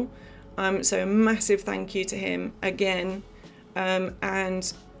people. So a massive thank you to him again.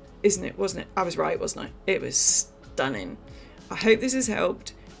 And wasn't it? I was right, wasn't I? It was stunning. I hope this has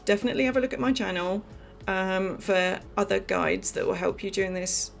helped. definitely have a look at my channel for other guides that will help you during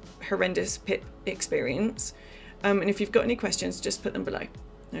this horrendous PIP experience. And if you've got any questions, just put them below.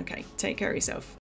 Okay, take care of yourself.